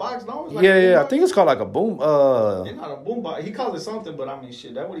 It's like a box, no? It's like I think it's called like a boom. It's not a boom box. He calls it something, but I mean,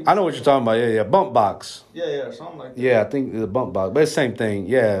 shit. That what he. I know what you're talking about. Yeah, bump box. Yeah, something like that. Yeah, I think the bump box, but it's the same thing.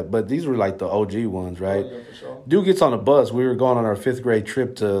 Yeah, but these were like the OG ones, right? Oh, yeah, for sure. Dude gets on the bus. We were going on our 5th grade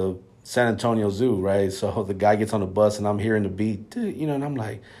trip to San Antonio Zoo, right? So the guy gets on the bus, and I'm hearing the beat, dude, and I'm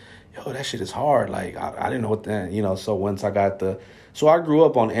like, yo, that shit is hard. Like I didn't know what that, So once I got so I grew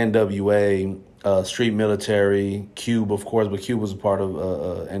up on NWA. Street Military, Cube, of course, but Cube was a part of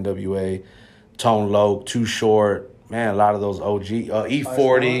NWA. Tone Loc, Too Short, man, a lot of those OG.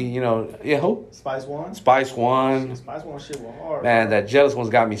 E40, who? Spice One. Spice One shit was hard. Man, that Jealous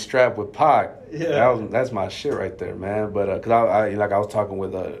One's got me strapped with Pac. Yeah. That's my shit right there, man. But, because I was talking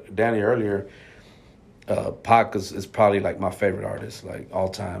with Danny earlier, Pac is probably like my favorite artist, like all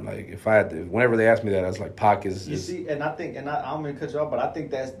time. Like if I had to, whenever they ask me that, I was like, Pac is. You see, and I think, I'm gonna cut you off, but I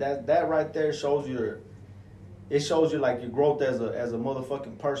think that right there shows it shows you like your growth as a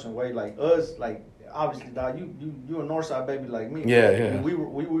motherfucking person. Way like us, like obviously, dog, you a Northside baby like me. Yeah, right? yeah. We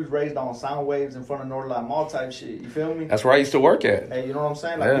was raised on sound waves in front of Northside Mall type shit. You feel me? That's where I used to work at. Hey, you know what I'm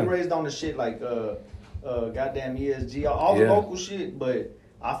saying? Like we raised on the shit like goddamn ESG, all the local shit, but.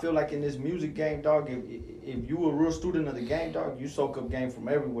 I feel like in this music game, dog, if you a real student of the game, dog, you soak up game from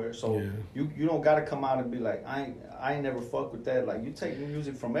everywhere. So you don't gotta come out and be like, I ain't never fuck with that. Like you take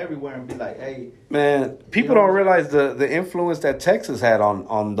music from everywhere and be like, hey. Man, people don't realize the influence that Texas had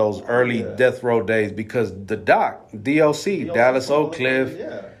on those early death row days, because the DOC, Dallas Oak Cliff,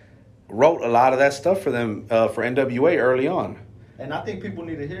 wrote a lot of that stuff for them, for NWA early on. And I think people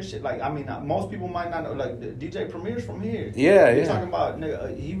need to hear shit. Like, I mean, most people might not know. Like, DJ Premier's from here. Yeah, You're talking about,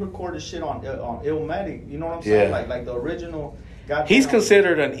 nigga, he recorded shit on Illmatic. You know what I'm saying? Yeah. Like the original. He's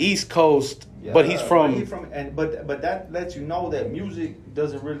considered an East Coast, but he's from. But that lets you know that music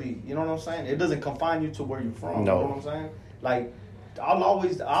doesn't really. You know what I'm saying? It doesn't confine you to where you're from. No. You know what I'm saying? Like, I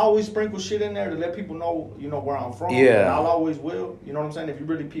always sprinkle shit in there to let people know, where I'm from. Yeah. And I'll always will. You know what I'm saying? If you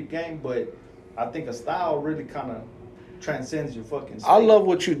really peep game, but I think a style really kind of transcends your fucking state. I love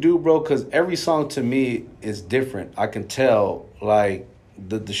what you do, bro, because every song to me is different. I can tell, like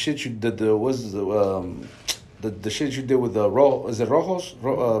the shit you did. The shit you did with the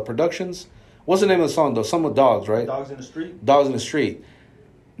Rojos Productions. What's the name of the song though? Some with dogs, right? Dogs in the Street. Dogs in the Street.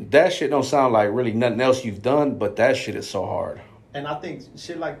 That shit don't sound like really nothing else you've done, but that shit is so hard. And I think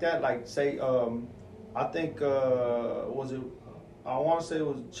shit like that, like say, I think was it. I want to say it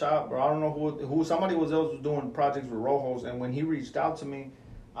was Chop, or I don't know who somebody else was doing projects with Rojos, and when he reached out to me,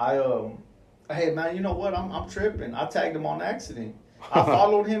 hey man, you know what? I'm tripping. I tagged him on accident. I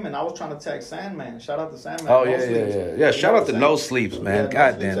followed him, and I was trying to tag Sandman. Shout out to Sandman. Oh yeah. Shout out to No Sleeps, man.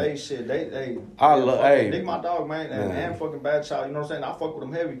 God damn. Hey shit, they I love. Hey, Nick, my dog, man, and fucking Bad Child. You know what I'm saying? I fuck with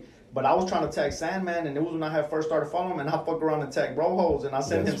him heavy. But I was trying to tag Sandman, and it was when I had first started following him, and I fuck around and tag Rojos, and I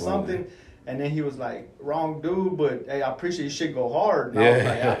sent him something. And then he was like, wrong dude, but hey, I appreciate your shit go hard. And I was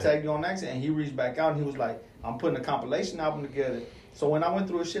like, I tagged you on accident. And he reached back out and he was like, I'm putting a compilation album together. So when I went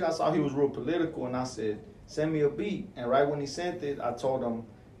through his shit, I saw he was real political and I said, send me a beat. And right when he sent it, I told him,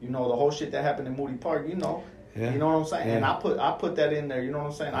 the whole shit that happened in Moody Park, you know what I'm saying? Yeah. And I put that in there, you know what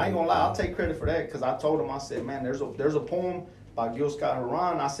I'm saying? I ain't gonna lie, I'll take credit for that because I told him, I said, man, there's a poem by Gil Scott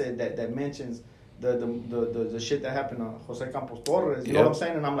Heron, I said that mentions the shit that happened to Jose Campos Torres, you know what I'm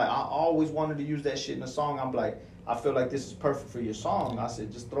saying? And I'm like, I always wanted to use that shit in a song. I'm like, I feel like this is perfect for your song. I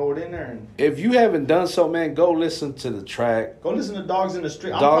said, just throw it in there. And if you haven't done so, man, go listen to the track. Go listen to Dogs in the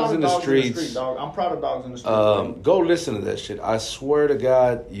Street. Dogs in the Streets. Dog. I'm proud of Dogs in the Street. Go listen to that shit. I swear to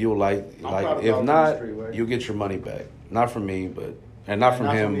God, you'll like. If not, you'll get your money back. Not from me, but. And not from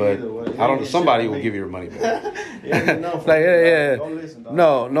him, but I don't know. Somebody will give you your money back. Go listen,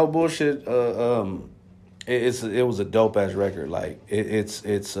 dog. No bullshit. It was a dope ass record. Like it's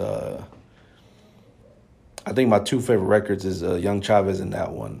I think my two favorite records is Young Chavez and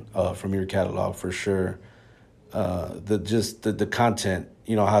that one from your catalog for sure. The content,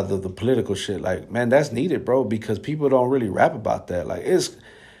 how the political shit, like, man, that's needed, bro, because people don't really rap about that. Like it's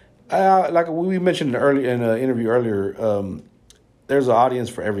like we mentioned in an interview earlier. There's an audience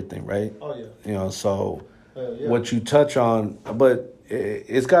for everything, right? Oh yeah. So what you touch on, but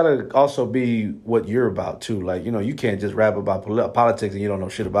it's got to also be what you're about too. Like, you can't just rap about politics and you don't know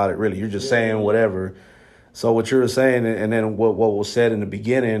shit about it. Really, you're just saying whatever. So what you were saying, and then what was said in the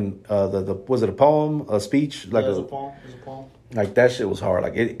beginning, the was it a poem, a speech, like it's a poem. It's a poem. Like that shit was hard,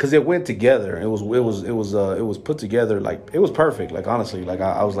 like because it went together. It was put together like it was perfect. Like honestly, like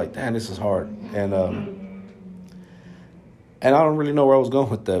I was like, damn, this is hard, and I don't really know where I was going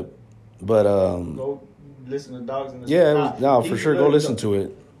with that, but go listen to Dogs in the yeah, no, for sure, go listen to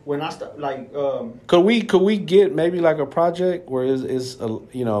it. When I start, like, could we get maybe like a project where is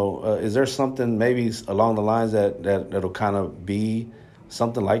there something maybe along the lines that'll kind of be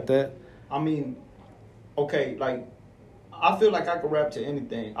something like that? I mean, okay, like I feel like I could rap to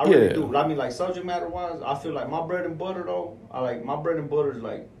anything. I really do. I mean, like subject matter wise, I feel like my bread and butter though. My bread and butter is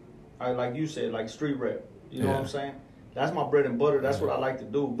like you said, like street rap. You know what I'm saying? That's my bread and butter. That's what I like to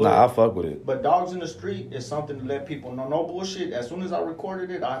do. But, I fuck with it. But Dogs in the Street is something to let people know. No bullshit. As soon as I recorded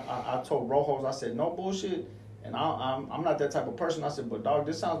it, I told Rojos, I said, no bullshit. And I'm not that type of person. I said, but dog,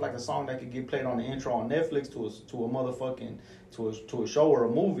 this sounds like a song that could get played on the intro on Netflix to a motherfucking to a show or a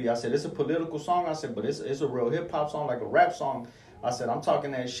movie. I said, it's a political song. I said, but it's a real hip hop song, like a rap song. I said, I'm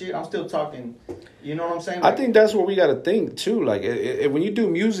talking that shit. I'm still talking, you know what I'm saying? Like, I think that's what we got to think, too. Like, when you do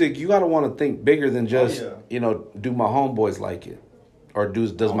music, you got to want to think bigger than just, do my homeboys like it? Or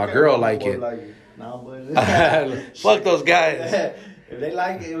does my girl like it? Nah, but fuck those guys. If they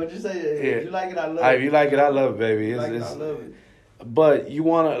like it, what you say? If you like it, I love it. If you like it, I love it, baby. I love it. But you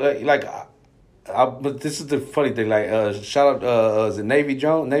want to, but this is the funny thing. Like, shout out, is it Navy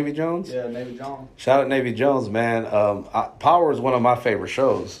Jones? Navy Jones? Yeah, Navy Jones. Shout out Navy Jones, man. Power is one of my favorite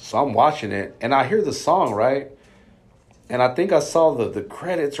shows, so I'm watching it, and I hear the song, right? And I think I saw the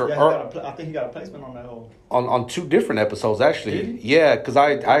credits, I think he got a placement on that whole. On 2 different episodes, actually. Did he? Yeah, because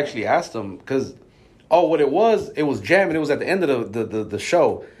I actually asked him, because, what it was jamming. It was at the end of the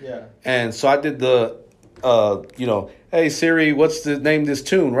show. Yeah. And so I did the, hey Siri, what's the name of this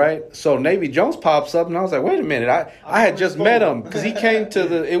tune, right? So Navy Jones pops up, and I was like, wait a minute, I had just met him, because he came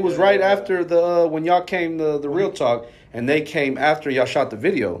to it was right after when y'all came the Real Talk, and they came after y'all shot the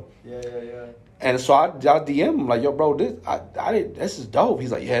video. Yeah. And so I DM him like, yo, bro, this is dope.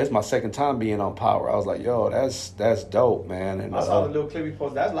 He's like, yeah, it's my second time being on Power. I was like, yo, that's dope, man. And I saw the little clip he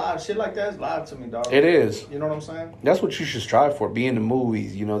posted. That's live. Shit like that's live to me, dog. It is. You know what I'm saying? That's what you should strive for. Be in the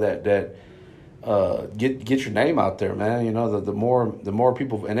movies. Get your name out there, man. The more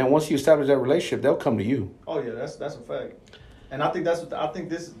people, and then once you establish that relationship, they'll come to you. Oh yeah, that's a fact. And I think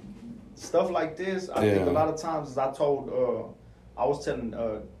this stuff like this. I think a lot of times, as I was telling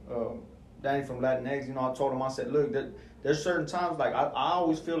Danny from Latinx, I told him, I said, look, there's certain times, like, I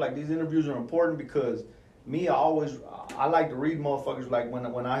always feel like these interviews are important because I like to read motherfuckers, like,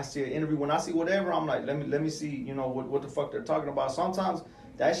 when I see an interview, when I see whatever, I'm like, let me see, what the fuck they're talking about. Sometimes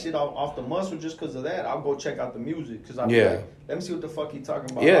that shit off the muscle, just because of that, I'll go check out the music, because I'm like, let me see what the fuck he talking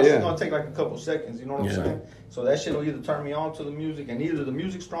about. It's going to take like a couple seconds, you know what I'm saying? So that shit will either turn me on to the music, and either the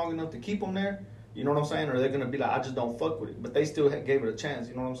music's strong enough to keep them there, you know what I'm saying? Or they're going to be like, I just don't fuck with it. But they still gave it a chance,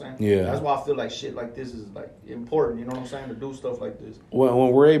 you know what I'm saying? Yeah. That's why I feel like shit like this is like important, you know what I'm saying? To do stuff like this.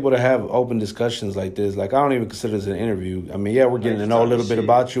 When we're able to have open discussions like this, like I don't even consider this an interview. I mean, we're getting to know a little bit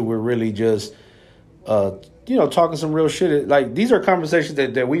about you. We're really just, talking some real shit. Like these are conversations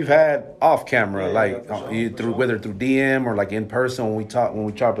that we've had off camera, whether through DM or like in person when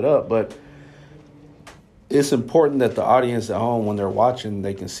we chop it up. But it's important that the audience at home, when they're watching,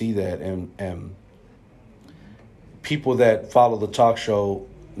 they can see that, and people that follow the talk show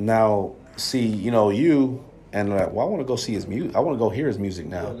now see, you, and like, well, I want to go see his music. I want to go hear his music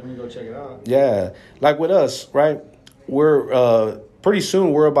now. Yeah, let me go check it out. Yeah, like with us, right? We're pretty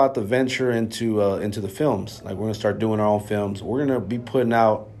soon we're about to venture into the films. Like we're gonna start doing our own films. We're gonna be putting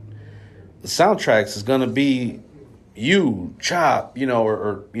out the soundtracks. Is gonna be you, Chop,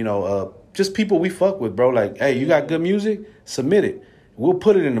 or just people we fuck with, bro. Like, hey, you got good music? Submit it. We'll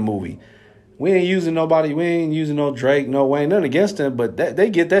put it in the movie. We ain't using nobody. We ain't using no Drake, no Wayne. Nothing against them, but they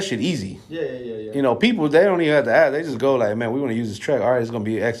get that shit easy. Yeah. People, they don't even have to ask. They just go like, man, we want to use this track. All right, it's going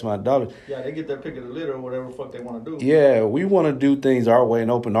to be X amount of dollars. Yeah, they get their pick of the litter or whatever the fuck they want to do. Yeah, we want to do things our way and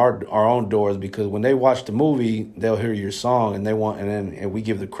open our own doors, because when they watch the movie, they'll hear your song and we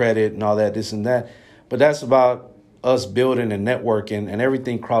give the credit and all that, this and that. But that's about us building and networking and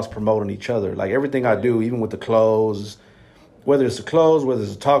everything cross-promoting each other. Like everything I do, even with the clothes, whether it's the clothes, whether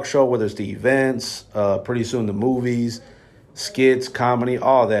it's a talk show, whether it's the events, pretty soon the movies, skits, comedy,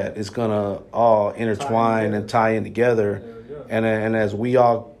 all that is going to all intertwine and tie in together. And as we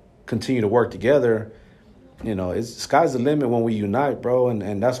all continue to work together, sky's the limit when we unite, bro.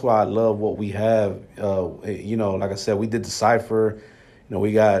 And that's why I love what we have. Like I said, we did the Cypher.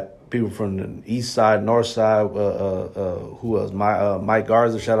 We got people from the east side, north side. Who else? Mike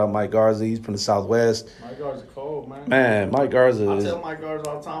Garza. Shout out Mike Garza. He's from the southwest. Mike Garza cold, man. Man, Mike Garza. I tell Mike Garza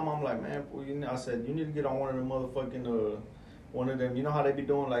all the time. I'm like, man, I said you need to get on one of them motherfucking one of them. You know how they be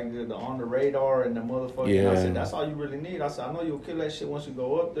doing like the on the radar and the motherfucking. Yeah. I said that's all you really need. I said I know you'll kill that shit once you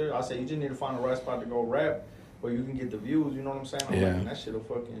go up there. I said you just need to find the right spot to go rap where you can get the views. You know what I'm saying? I'm like, man, that shit'll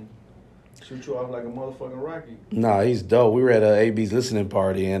fucking shoot you off like a motherfucking rocket. Nah, he's dope. We were at AB's listening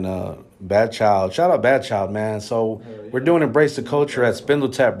party and Bad Child. Shout out Bad Child, man. So we're doing Embrace the Culture at Spindle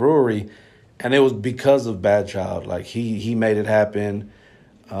Tap Brewery, and it was because of Bad Child. Like he made it happen.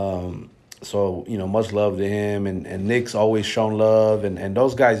 So, you know, much love to him. And Nick's always shown love. And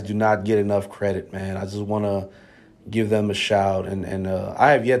those guys do not get enough credit, man. I just want to give them a shout. And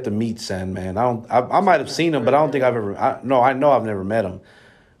I have yet to meet Sandman. I might have seen him, but I don't think I've ever. I know I've never met him.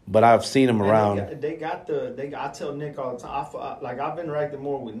 But I've seen him around. I tell Nick all the time. I've interacted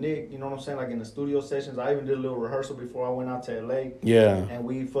more with Nick. You know what I'm saying? Like in the studio sessions. I even did a little rehearsal before I went out to LA. Yeah. And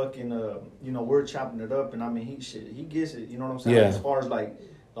we fucking we're chopping it up. And I mean he gets it. You know what I'm saying? Yeah. Like, as far as like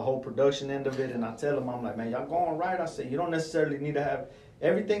the whole production end of it. And I tell him, I'm like, man, y'all going right. I said you don't necessarily need to have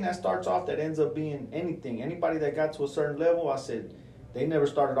everything that starts off that ends up being anything. Anybody that got to a certain level, I said they never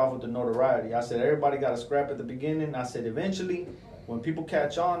started off with the notoriety. I said everybody got a scrap at the beginning. I said eventually, when people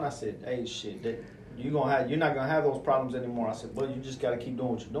catch on, I said, hey, shit, you're not gonna have those problems anymore. I said, well, you just gotta keep doing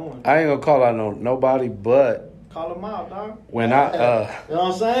what you're doing. I ain't gonna call out nobody, but call them out, dog. When you know what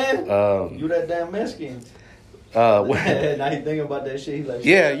I'm saying? You that damn Mexican. Now he thinking about that shit. He like,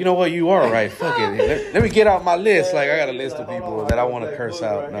 yeah, you know what? You are right. Fuck it. Let me get out my list. Like I got a list of people that I want to curse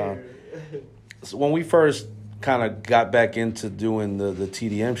out now. So when we first kind of got back into doing the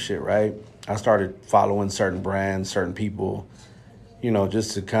TDM shit, right? I started following certain brands, certain people. You know,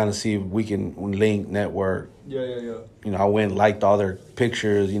 just to kind of see if we can link, network. Yeah. You know, I went and liked all their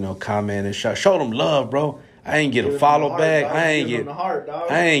pictures, you know, commented, showed them love, bro. I ain't get a follow back. I ain't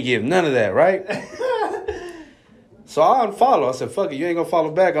give none of that, right? So I unfollow. I said, fuck it, you ain't gonna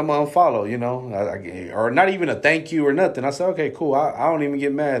follow back, I'm gonna unfollow, you know. Or not even a thank you or nothing. I said, okay, cool. I don't even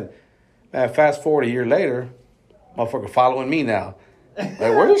get mad. Man, fast forward a year later, motherfucker following me now. Like,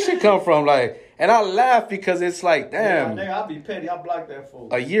 where does shit come from? Like, and I laugh because it's like, damn. Yeah, nigga, I'll be petty. I'll block that fool.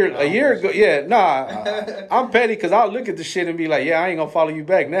 A year ago, yeah, nah. I'm petty because I'll look at the shit and be like, yeah, I ain't gonna follow you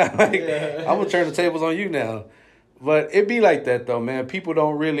back now. Like, I'm gonna turn the tables on you now. But it be like that though, man. People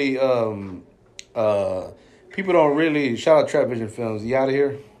don't really, shout out Trap Vision Films. You out of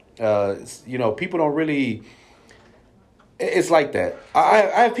here? You know, people don't really. It's like that. I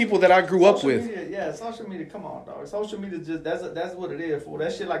have people that I grew up with. Yeah, social media. Come on, dog. Social media just that's what it is for.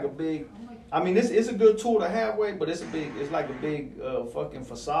 That shit like a big. I mean, it's a good tool to have, way, but it's like a big fucking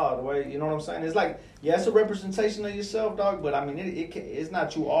facade, way. You know what I'm saying? It's like, yeah, it's a representation of yourself, dog. But I mean, it's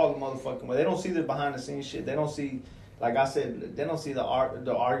not you all the motherfucking way. They don't see the behind the scenes shit. They don't see. Like I said, they don't see the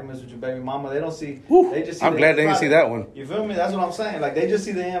arguments with your baby mama. They don't see. They just see I'm glad they didn't see that one. You feel me? That's what I'm saying. Like they just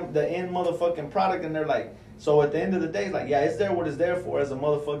see the end motherfucking product, and they're like. So at the end of the day, like, yeah, it's there what it's there for as a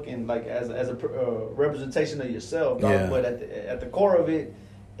motherfucking, like, as a representation of yourself, dog. Yeah. But at the core of it,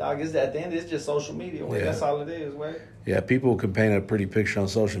 dog, is at the end, it's just social media. Yeah. That's all it is, right? Yeah, people can paint a pretty picture on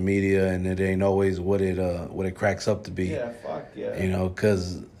social media, and it ain't always what it cracks up to be. Yeah, fuck yeah. You know,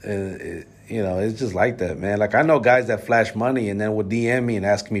 because, you know, it's just like that, man. Like, I know guys that flash money and then will DM me and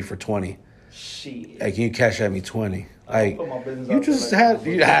ask me for 20. Shit. Hey, can you cash at me 20? Like, put my business you just had,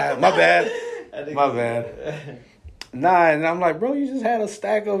 my bad. My bad. Nah, and I'm like, bro, you just had a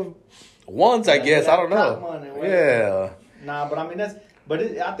stack of ones, I guess. I don't know. Money, yeah. Nah, but I mean I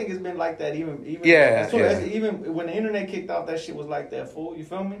think it's been like that even even when the internet kicked off, that shit was like that, fool. You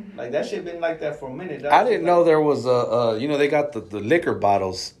feel me? Like that shit been like that for a minute. I didn't know there was you know, they got the liquor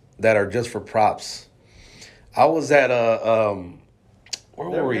bottles that are just for props. I was at where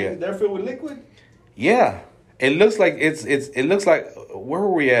were we at? They're filled with liquid? Yeah. It looks like it looks like where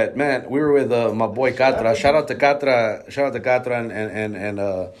were we at, man? We were with my boy Catra. Shout out to Catra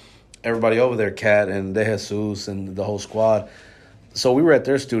and everybody over there, Cat and De Jesus and the whole squad. So we were at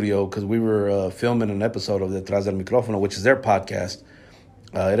their studio because we were filming an episode of Detrás del Micrófono, which is their podcast.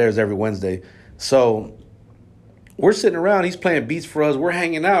 It airs every Wednesday. So we're sitting around. He's playing beats for us. We're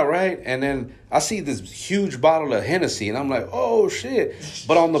hanging out, right? And then I see this huge bottle of Hennessy, and I'm like, oh, shit.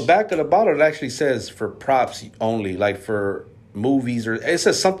 But on the back of the bottle, it actually says for props only, like for movies, or it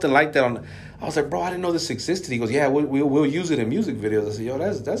says something like that. I was like, bro, I didn't know this existed. He goes, yeah, we'll use it in music videos. I said, yo,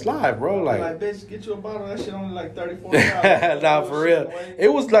 that's live, bro. Like, bitch, get you a bottle. That shit only like $34. Nah, for real. It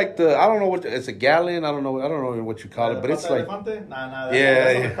was like I don't know what it's a gallon. I don't know what you call it, but it's like elefante? Nah.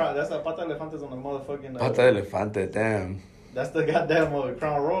 That's the pata elefantes on the motherfucking. Pata elefante, damn. That's the goddamn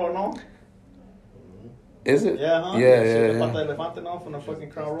Crown Royal, no? Is it? Yeah, huh? Yeah. Elefante, no, from the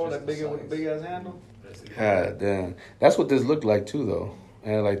fucking Crown Royal, that big with the big ass handle. God damn. That's what this looked like too, though.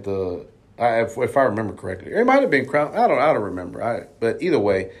 And like if I remember correctly, it might have been Crown. I don't remember. But either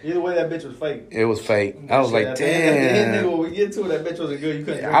way, that bitch was fake. It was fake. I was like, damn. When we get to it, that bitch wasn't good. You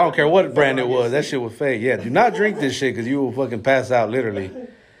couldn't. I don't care what brand it was. That shit was fake. Yeah, do not drink this shit because you will fucking pass out literally.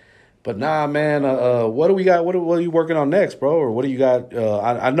 But nah, man. What do we got? What are you working on next, bro? Or what do you got?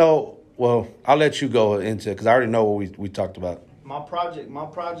 I know. Well, I'll let you go into it because I already know what we talked about. My project.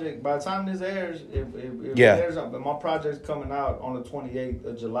 By the time this airs, if it airs, my project's coming out on the 28th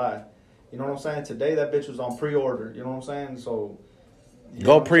of July. You know what I'm saying? Today that bitch was on pre-order. You know what I'm saying? So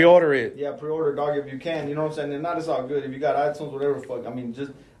go pre-order it. Yeah, pre-order, dog, if you can. You know what I'm saying? And not it's all good if you got iTunes, whatever. Fuck. I mean,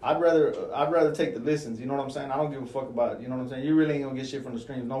 just I'd rather take the listens. You know what I'm saying? I don't give a fuck about it. You know what I'm saying? You really ain't gonna get shit from the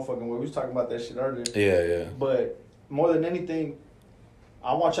streams. No fucking way. We was talking about that shit earlier. Yeah. But more than anything,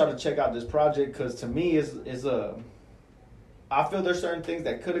 I want y'all to check out this project because to me I feel there's certain things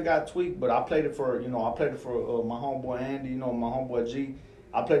that could have got tweaked, but I played it for my homeboy Andy, my homeboy G.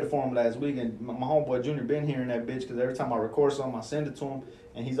 I played it for him last week, and my homeboy Junior been hearing that bitch because every time I record something, I send it to him,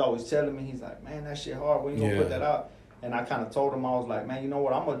 and he's always telling me, he's like, man, that shit hard. When you gonna put that out? And I kind of told him, I was like, man, you know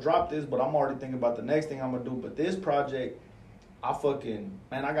what? I'm gonna drop this, but I'm already thinking about the next thing I'm gonna do. But this project, I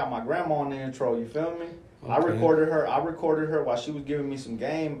got my grandma on the intro. You feel me? Okay. I recorded her while she was giving me some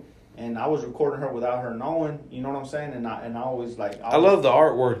game. And I was recording her without her knowing, you know what I'm saying? And I always like... I love the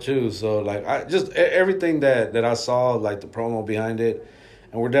artwork too, so like I just everything that I saw, like the promo behind it,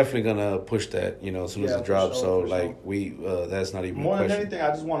 and we're definitely gonna push that, as soon as it drops. Sure, that's not even more than anything. I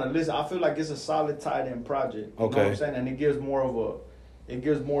just want to listen. I feel like it's a solid tied-in project. You know what I'm saying? And it gives more of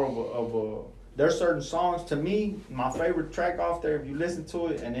a. There's certain songs to me. My favorite track off there, if you listen to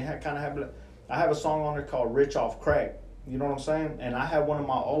it, and I have a song on there called "Rich Off Crack." You know what I'm saying? And I had one of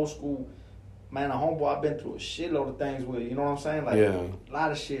my old school, man, a homeboy I've been through a shitload of things with. You know what I'm saying? Like a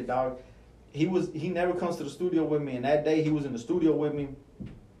lot of shit, dog. He never comes to the studio with me, and that day he was in the studio with me,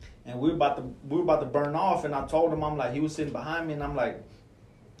 and we were about to burn off. And I told him, I'm like, he was sitting behind me, and I'm like,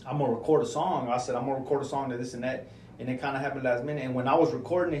 I'm gonna record a song. I said I'm gonna record a song to this and that, and it kind of happened last minute. And when I was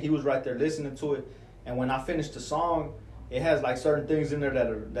recording it, he was right there listening to it. And when I finished the song, it has like certain things in there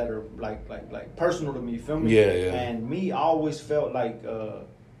that are like personal to me. You feel me? Yeah. And me, I always felt like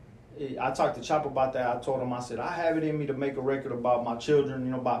I talked to Chop about that. I told him, I said, I have it in me to make a record about my children,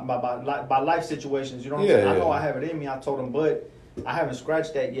 by life situations. You know what I'm saying? I know I have it in me. I told him, but I haven't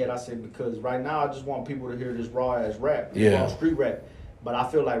scratched that yet. I said, because right now I just want people to hear this raw ass rap, street rap. But I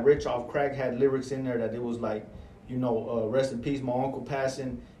feel like Rich Off Crack had lyrics in there that it was like, rest in peace, my uncle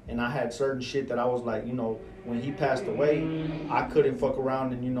passing. And I had certain shit that I was like, when he passed away, I couldn't fuck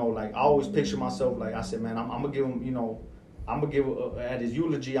around and, I always picture myself like, I said, man, I'm going to give him, I'm going to give, at his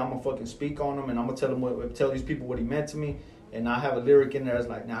eulogy, I'm going to fucking speak on him and I'm going to tell these people what he meant to me. And I have a lyric in there that's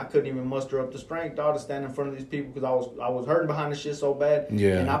like, I couldn't even muster up the strength, dog, to stand in front of these people because I was hurting behind the shit so bad.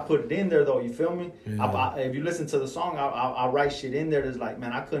 Yeah. And I put it in there, though, you feel me? Yeah. If you listen to the song, I write shit in there that's like,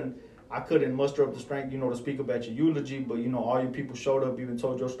 man, I couldn't muster up the strength, to speak about your eulogy, but, all your people showed up, even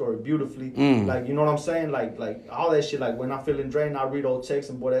told your story beautifully. Like, you know what I'm saying? Like all that shit, like, when I'm feeling drained, I read old texts,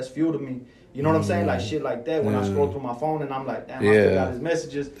 and, boy, that's fuel to me. You know what I'm saying? Like, shit like that, when I scroll through my phone, and I'm like, damn, I still got his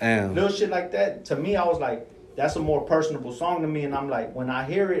messages. Damn. Little shit like that, to me, I was like, that's a more personable song to me, and I'm like, when I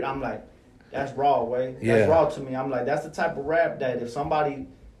hear it, I'm like, that's raw, way. That's raw to me. I'm like, that's the type of rap that if somebody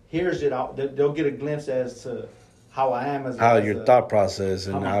hears it, they'll get a glimpse as to how I am thought process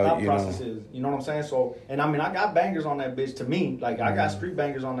and how my thought process is. You know what I'm saying? So, and I mean, I got bangers on that bitch to me. Like, I got street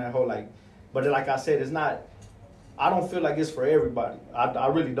bangers on that whole, like, but like I said, it's not, I don't feel like it's for everybody. I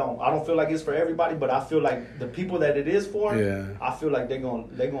really don't. I don't feel like it's for everybody, but I feel like the people that it is for, I feel like they're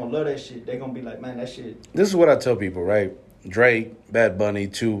gonna love that shit. They're gonna be like, man, that shit. This is what I tell people, right? Drake, Bad Bunny,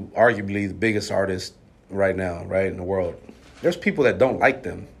 two arguably the biggest artists right now, right, in the world. There's people that don't like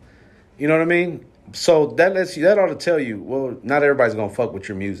them. You know what I mean? So that ought to tell you, well, not everybody's gonna fuck with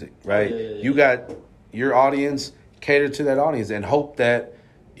your music, right? You got your audience, cater to that audience, and hope that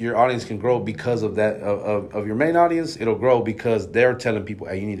your audience can grow because of that of your main audience. It'll grow because they're telling people,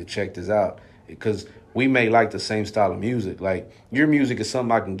 hey, you need to check this out, because we may like the same style of music. Like, your music is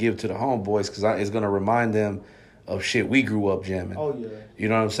something I can give to the homeboys because it's gonna remind them of shit we grew up jamming. Oh yeah, you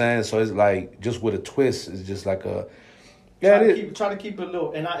know what I'm saying? So it's like, just with a twist, it's just like a try to keep it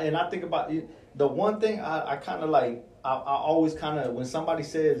low. And I think about it. The one thing I kind of like, I always kind of, when somebody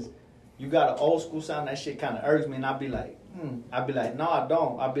says you got an old school sound, that shit kind of irks me, and I'd be like, no, I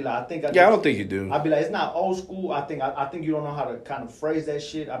don't. I'd be like, I don't think you do. I'd be like, it's not old school. I think you don't know how to kind of phrase that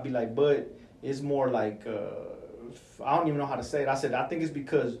shit. I'd be like, but it's more like I don't even know how to say it. I said, I think it's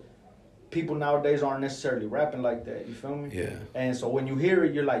because people nowadays aren't necessarily rapping like that. You feel me? Yeah. And so when you hear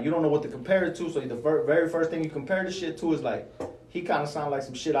it, you're like, you don't know what to compare it to. So the very first thing you compare the shit to is like, he kind of sound like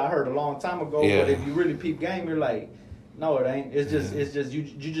some shit I heard a long time ago. Yeah. But if you really peep game, you're like, no, it ain't. It's just you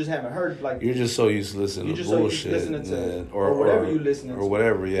just haven't heard like. You're just so used to listening to bullshit, listening to, or whatever you listening to, or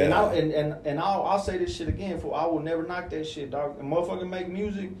whatever. Yeah. And I'll say this shit again. For I will never knock that shit, dog. And motherfucker make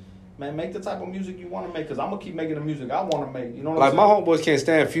music. Man, make the type of music you want to make, because I'm going to keep making the music I want to make. You know what I'm saying? Like, my homeboys can't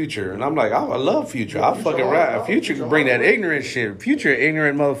stand Future, and I'm like, I love Future. I fucking rap. Future can bring that ignorant shit. Future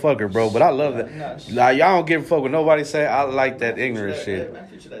ignorant motherfucker, bro, but I love that. Like, y'all don't give a fuck what nobody say. I like that ignorant shit.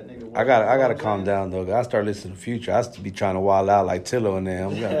 I gotta calm down, though. I started listening to Future. I used to be trying to wild out like Tillo and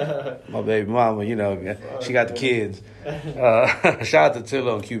them. My baby mama, you know, she got the kids. Shout out to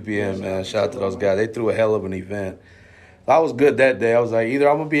Tillo and QPM, man. Shout out to those guys. They threw a hell of an event. I was good that day. I was like, either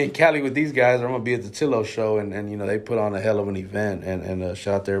I'm going to be in Cali with these guys or I'm going to be at the Tillo show. And you know, they put on a hell of an event. And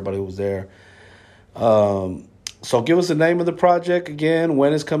shout out to everybody who was there. So give us the name of the project again,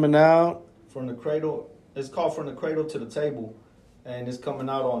 when it's coming out. From the Cradle. It's called From the Cradle to the Table. And it's coming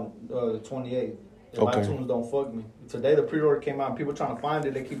out on the 28th. If iTunes don't fuck me. Today the pre-order came out and people trying to find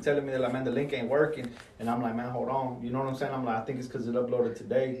it. They keep telling me, they're like, man, the link ain't working. And I'm like, man, hold on. You know what I'm saying? I'm like, I think it's because it uploaded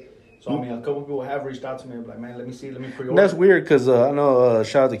today. So, I mean, a couple people have reached out to me and be like, man, let me pre-order. That's weird because I know,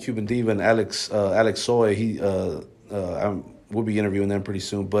 shout out to Cuban Diva and Alex Soy. We'll be interviewing them pretty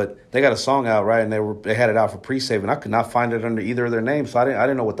soon. But they got a song out, right? And they had it out for pre-save, and I could not find it under either of their names. So I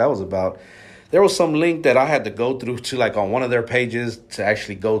didn't know what that was about. There was some link that I had to go through to, like, on one of their pages to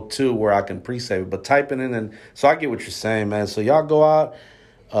actually go to where I can pre-save it. But typing in, and so I get what you're saying, man. So y'all go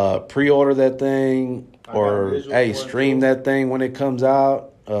out, pre-order that thing, or, hey, stream that thing when it comes out.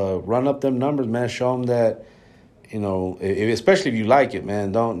 Run up them numbers, man. Show them that, you know, especially if you like it,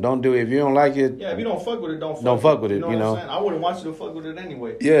 man. Don't do it if you don't like it. Yeah, if you don't fuck with it, don't fuck with it. You know what I'm saying? I wouldn't want you to fuck with it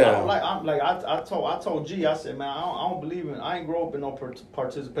anyway. Yeah. I told G, I said, man, I don't believe in. I ain't grow up in no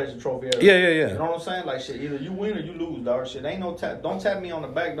participation trophy era. Yeah. You know what I'm saying? Like, shit, either you win or you lose, dog. Shit, ain't no tap. Don't tap me on the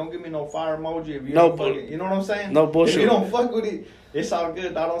back. Don't give me no fire emoji if you don't fuck it. You know what I'm saying? No bullshit. If you don't fuck with it, it's all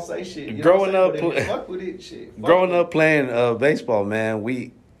good. I don't say shit. You growing know up, fuck with it, shit. Growing up playing baseball,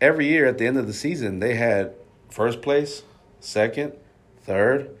 man, every year at the end of the season, they had first place, second,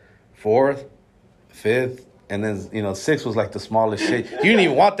 third, fourth, fifth, and then, you know, sixth was like the smallest shit. You didn't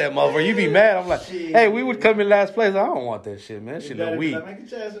even want that motherfucker. You'd be mad. I'm like, hey, we would come in last place. I don't want that shit, man. That shit look weak. Make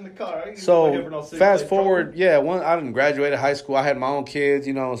your ass in the car. So fast forward, I didn't graduate high school. I had my own kids,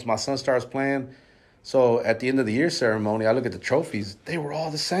 you know, so my son starts playing. So at the end of the year ceremony, I look at the trophies. They were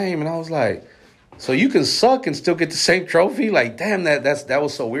all the same. And I was like, so you can suck and still get the same trophy? Like, damn, that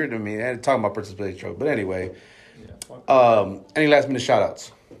was so weird to me. I talking about participation trophy. But anyway, any last minute shout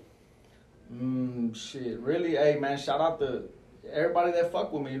outs? Shit, really, hey, man, shout out to everybody that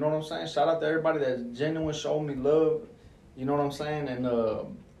fuck with me, you know what I'm saying? Shout out to everybody that genuine showed me love, you know what I'm saying? And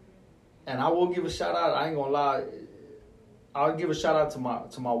I will give a shout out, I ain't gonna lie, I'll give a shout out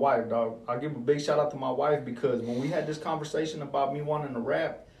to my wife, dog. I'll give a big shout out to my wife, because when we had this conversation about me wanting to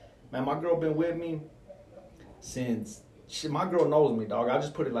rap, man, my girl been with me since, my girl knows me, dog. I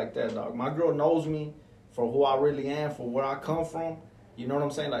just put it like that, dog. My girl knows me for who I really am, for where I come from. You know what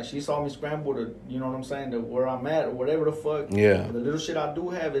I'm saying? Like, she saw me scramble to, you know what I'm saying, to where I'm at or whatever the fuck. Yeah. The little shit I do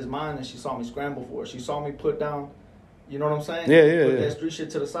have is mine, and she saw me scramble for it. She saw me put down, you know what I'm saying? Put that street shit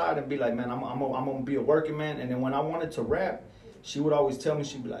to the side and be like, man, I'm going to be a working man. And then when I wanted to rap, she would always tell me,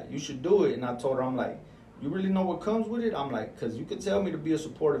 she'd be like, you should do it. And I told her, I'm like, you really know what comes with it? I'm like, because you could tell me to be a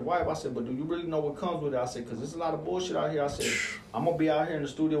supportive wife. I said, but do you really know what comes with it? I said, because there's a lot of bullshit out here. I said, I'm going to be out here in the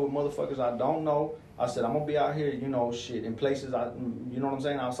studio with motherfuckers I don't know. I said, I'm going to be out here, you know, shit, in places, you know what I'm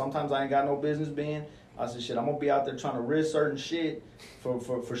saying? Sometimes I ain't got no business being. I said, shit, I'm going to be out there trying to risk certain shit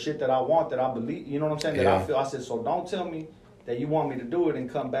for shit that I want, that I believe, you know what I'm saying? That I feel. I said, so don't tell me that you want me to do it and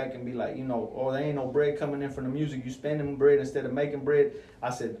come back and be like, you know, oh, there ain't no bread coming in from the music. You spending bread instead of making bread. I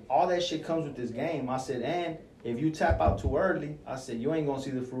said, all that shit comes with this game. I said, and if you tap out too early, I said, you ain't going to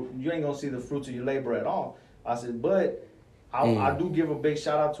see the fruit. You ain't going to see the fruits of your labor at all. I said, but I do give a big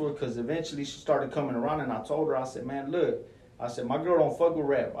shout out to her, because eventually she started coming around, and I told her, I said, man, look, I said, my girl don't fuck with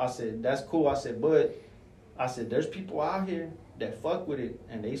rap. I said, that's cool. I said, but I said, there's people out here that fuck with it,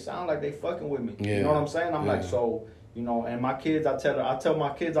 and they sound like they fucking with me. Yeah. You know what I'm saying? I'm like, so, you know, and my kids, I tell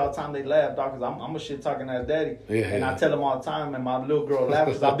my kids all the time, they laugh, dog, because I'm a shit talking ass daddy. Yeah. And I tell them all the time, and my little girl laughs,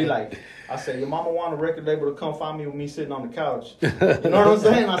 because I'll be like, I said, your mama want a record label to come find me with me sitting on the couch. You know what I'm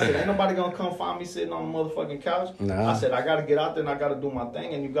saying? I said, ain't nobody gonna come find me sitting on the motherfucking couch. Nah. I said, I gotta get out there and I gotta do my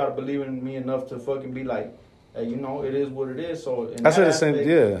thing, and you gotta believe in me enough to fucking be like, hey, you know, it is what it is. So in I said that the same. aspect,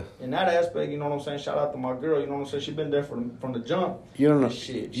 Yeah. In that aspect, you know what I'm saying. Shout out to my girl. You know what I'm saying. She been there from the jump. You don't know.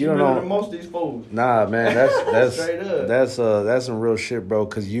 Shit. You don't know than most of these fools. Nah, man, that's Straight up. that's some real shit, bro.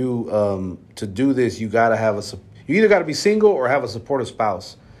 Because you to do this, you gotta have you either gotta be single or have a supportive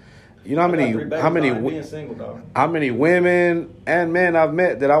spouse. You know how many being single, dog. How many women and men I've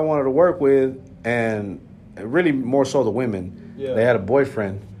met that I wanted to work with, and really more so the women. Yeah. They had a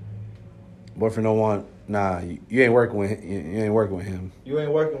boyfriend. Boyfriend don't want. Nah, you ain't working with him. You ain't working with him. You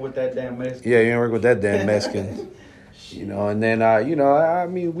ain't working with that damn Mexican. Yeah, you ain't working with that damn Mexican. You know, and then you know, I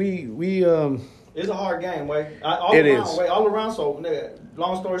mean, we It's a hard game, way. All around. So, nigga,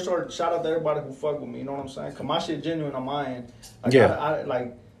 long story short, shout out to everybody who fuck with me. You know what I'm saying? Cause my shit genuine on my end. Like, yeah. I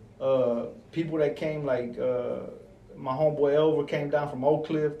like people that came like my homeboy Elver came down from Oak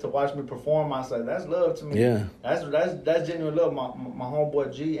Cliff to watch me perform. I said, that's love to me. Yeah. That's genuine love. My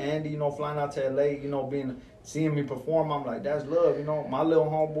homeboy G, Andy, you know, flying out to LA, you know, seeing me perform, I'm like, that's love. You know, my little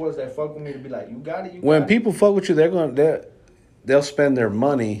homeboys that fuck with me to be like, you got it. When people fuck with you, they'll spend their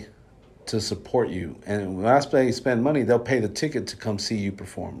money to support you. And when I spend money, they'll pay the ticket to come see you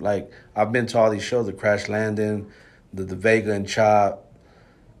perform. Like, I've been to all these shows, the Crash Landing, the Vega and Chop,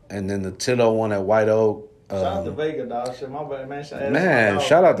 and then the Tillo one at White Oak. Shout out to Vega, dog. Shit, my bad, man.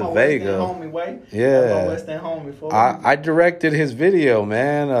 Shout out to Vega. Homie, way. Yeah. West End homie. I directed his video,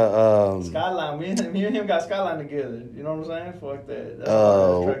 man. Skyline. Me and him got Skyline together. You know what I'm saying? Fuck that.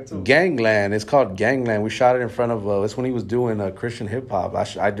 That's track too. Gangland. It's called Gangland. We shot it in front of. It's when he was doing Christian hip hop.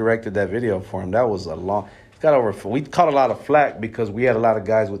 I directed that video for him. That was a long. We caught a lot of flack because we had a lot of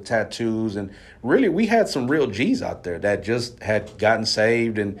guys with tattoos, and really we had some real G's out there that just had gotten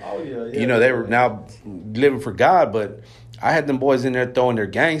saved, and you know they were now living for God. But I had them boys in there throwing their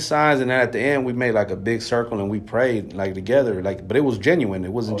gang signs, and then at the end we made like a big circle and we prayed like together, like. But it was genuine.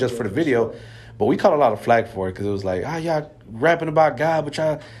 It wasn't just for the video. Sure. But we caught a lot of flack for it because it was like, y'all rapping about God, but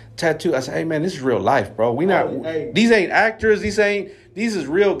y'all tattoo. I said, hey man, this is real life, bro. These ain't actors. These is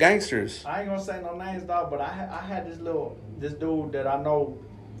real gangsters. I ain't gonna say no names, dog, but I had this dude that I know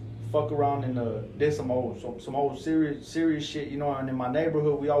fuck around and did some old serious shit, you know. And in my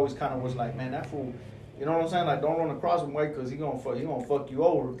neighborhood, we always kind of was like, man, that fool, you know what I'm saying? Like, don't run across him, way, because he gonna fuck you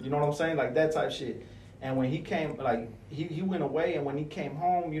over, you know what I'm saying? Like that type shit. And when he came, like he went away, and when he came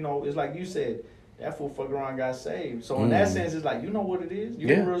home, you know, it's like you said. That fool fuck around got saved. So in that sense, it's like, you know what it is. You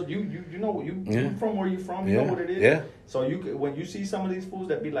know you from where you from. You know what it is. Yeah. So when you see some of these fools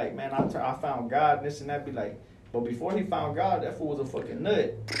that be like, man, I found God and this and that, be like, but before he found God, that fool was a fucking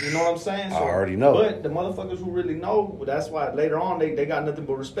nut. You know what I'm saying? So, I already know. But the motherfuckers who really know, that's why later on they got nothing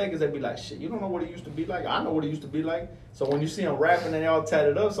but respect, is they be like, shit, you don't know what it used to be like. I know what it used to be like. So when you see them rapping and they all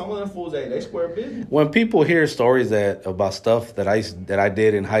tatted up, some of them fools, they square business. When people hear stories about stuff that I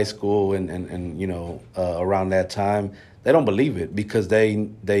did in high school and you know around that time, they don't believe it because they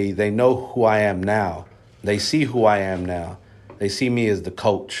know who I am now. They see who I am now. They see me as the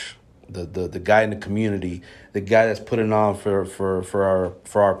coach, the guy in the community, the guy that's putting on for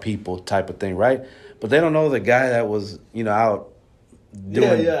our people type of thing, right? But they don't know the guy that was, you know, out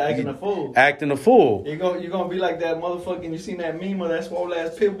acting a fool. Acting a fool. You're gonna be like that motherfucking. You seen that meme of that swole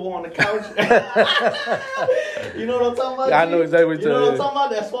ass pit bull on the couch? You know what I'm talking about? Yeah, I know exactly what you're talking about. You know what I'm talking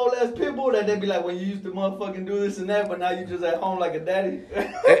about? That swole ass pit bull that they be like when you used to motherfucking do this and that, but now you just at home like a daddy.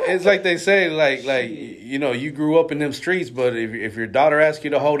 It's like they say, like you know, you grew up in them streets, but if your daughter asks you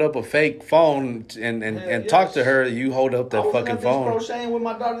to hold up a fake phone and talk to her, you hold up that fucking phone. I was crocheting with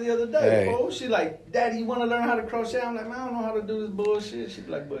my daughter the other day, bro. She like, Daddy, you want to learn how to crochet? I'm like, man, I don't know how to do this bullshit. She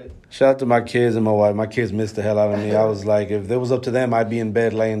be like, but. Shout out to my kids and my wife. My kids missed the hell out of me. I was like, if it was up to them, I'd be in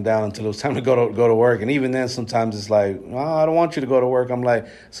bed laying down until it was time to go to work. And even then, sometimes it's like, oh, I don't want you to go to work. I'm like,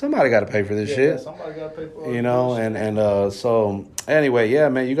 somebody got to pay for this shit. Yeah, somebody got to pay for it. You know, so anyway, yeah,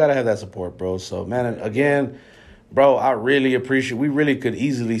 man, you got to have that support, bro. So, man, again, bro, I really appreciate. We really could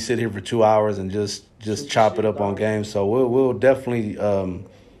easily sit here for 2 hours and just chop it up on games. So we'll definitely.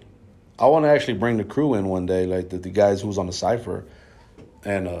 I want to actually bring the crew in one day, like the guys who was on the Cypher,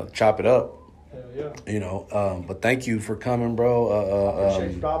 and chop it up. Hell yeah. You know, but thank you for coming, bro. I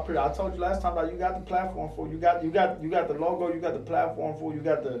appreciate you, dog. I told you last time that you got the platform for you got the logo, you got the platform for you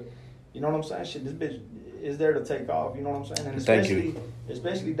got the, you know what I'm saying? Shit, this bitch is there to take off. You know what I'm saying? And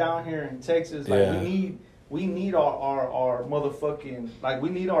especially down here in Texas, like we need our motherfucking, like we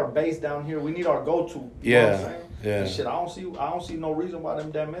need our base down here. We need our go-to. You know what I'm saying? Yeah. And shit, I don't see no reason why them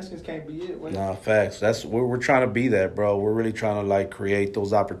damn Mexicans can't be it. Nah, facts. That's we're trying to be that, bro. We're really trying to like create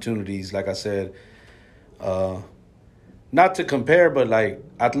those opportunities. Like I said, not to compare, but like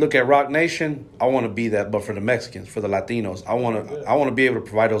I look at Rock Nation, I want to be that, but for the Mexicans, for the Latinos, I want to be able to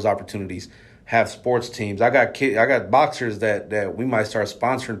provide those opportunities. have sports teams. I got boxers that we might start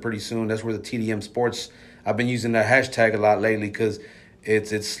sponsoring pretty soon. That's where the TDM Sports. I've been using that hashtag a lot lately because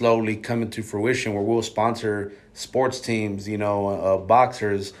it's slowly coming to fruition where we'll sponsor sports teams,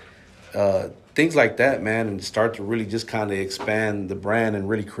 boxers, things like that, man, and start to really just kind of expand the brand and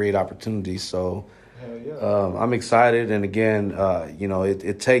really create opportunities. So I'm excited, and again,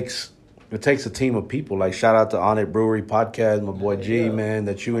 it takes a team of people. Like, shout out to On It Brewery Podcast, my boy G, man,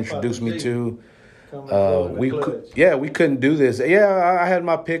 that you introduced me to. We couldn't do this. Yeah, I had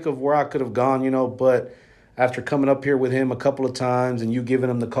my pick of where I could have gone, but after coming up here with him a couple of times and you giving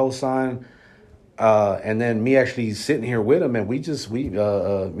him the cosign, and then me actually sitting here with him, and we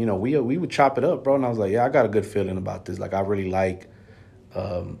would chop it up, bro. And I was like, yeah, I got a good feeling about this. Like, I really like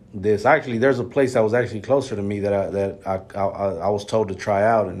this. Actually, there's a place that was actually closer to me that I was told to try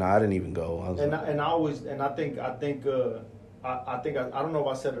out, and I didn't even go. I don't know if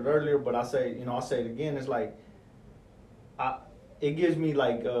I said it earlier, but I say it again. It's like, it gives me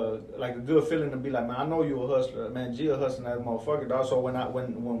like a good feeling to be like, man, I know you a hustler, man. G a hustling that motherfucker, dog. So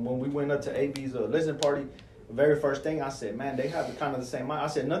when we went up to AB's listening party, the very first thing I said, man, they have kind of the same mind. I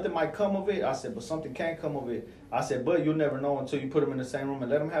said, nothing might come of it. I said, but something can come of it. I said, but you'll never know until you put them in the same room and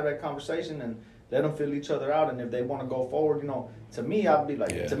let them have that conversation and let them feel each other out. And if they want to go forward, to me, I'd be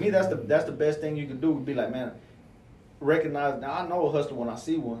like, to me, that's the best thing you could do. Be like, man, recognize. Now I know a hustler when I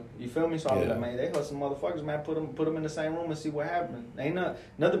see one. You feel me? So I was like, man, they hustle motherfuckers, man. Put them in the same room and see what happens. Ain't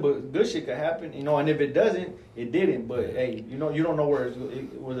nothing but good shit could happen, And if it doesn't, it didn't. But hey, you don't know where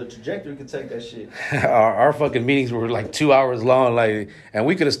the trajectory could take that shit. our fucking meetings were like 2 hours long, and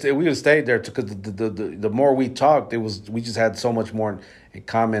we could have stayed there because the more we talked, we just had so much more in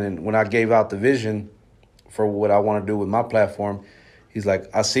common. And when I gave out the vision for what I want to do with my platform, he's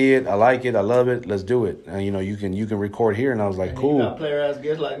like, I see it, I like it, I love it, let's do it. And you can record here, and I was like, cool. You got player ass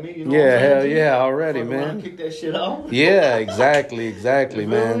guests like me, Yeah, hell yeah, already, man. Kick that shit off. Yeah, exactly,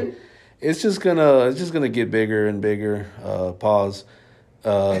 man. It's just gonna get bigger and bigger. Pause.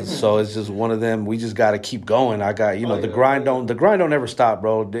 So it's just one of them. We just got to keep going. I got the grind don't ever stop,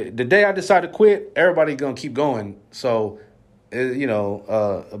 bro. The day I decide to quit, everybody gonna keep going. So,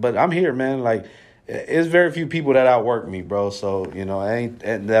 but I'm here, man. Like, it's very few people that outwork me, bro. So, ain't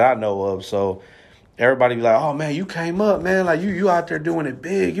that I know of. So everybody be like, oh man, you came up, man. Like you out there doing it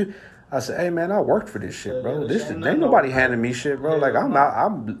big. I said, hey man, I worked for this shit, bro. Ain't nobody handing me shit, bro. Like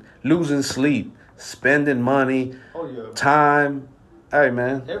I'm losing sleep, spending money, time. Hey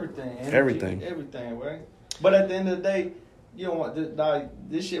man, everything, right? But at the end of the day, you don't want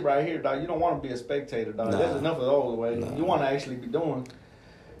this shit right here, dog. You don't want to be a spectator, dog. There's enough of those way. You want to actually be doing.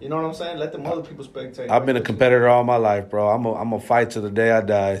 You know what I'm saying? Let them other people spectate. I've been a competitor all my life, bro. I'm a fight to the day I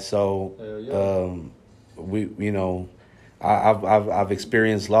die. So, I've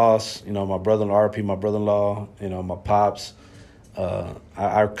experienced loss. My brother-in-law, RP, my brother-in-law. My pops.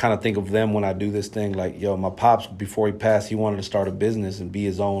 I kind of think of them when I do this thing. Like, my pops, before he passed, he wanted to start a business and be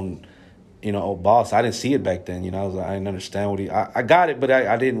his own, boss. I didn't see it back then. I didn't understand what I got it, but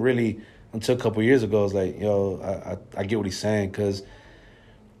I didn't really until a couple of years ago. I was like, I get what he's saying, because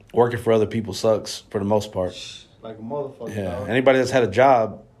working for other people sucks for the most part. Like a motherfucker. Yeah. Dog. Anybody that's had a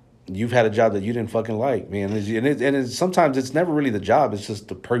job, you've had a job that you didn't fucking like, man. And sometimes it's never really the job. It's just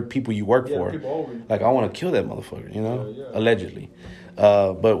the people you work for. People over you. Like, I want to kill that motherfucker, allegedly.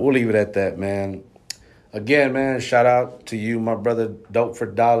 But we'll leave it at that, man. Again, man, shout out to you, my brother, Dope for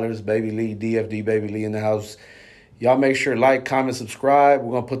Dollars, Babylee, DFD Babylee in the house. Y'all make sure like, comment, subscribe.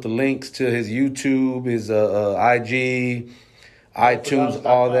 We're going to put the links to his YouTube, his IG, iTunes,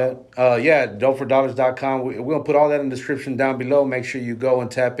 all that. dopefordollars.com. We're going to put all that in the description down below. Make sure you go and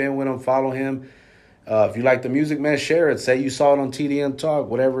tap in with him, follow him. If you like the music, man, share it. Say you saw it on TDM Talk,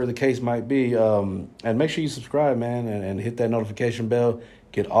 whatever the case might be. And make sure you subscribe, man, and hit that notification bell.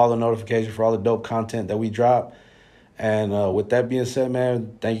 Get all the notifications for all the dope content that we drop. And with that being said,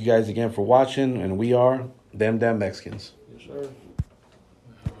 man, thank you guys again for watching. And we are Them Damn Mexicans. Yes, sir.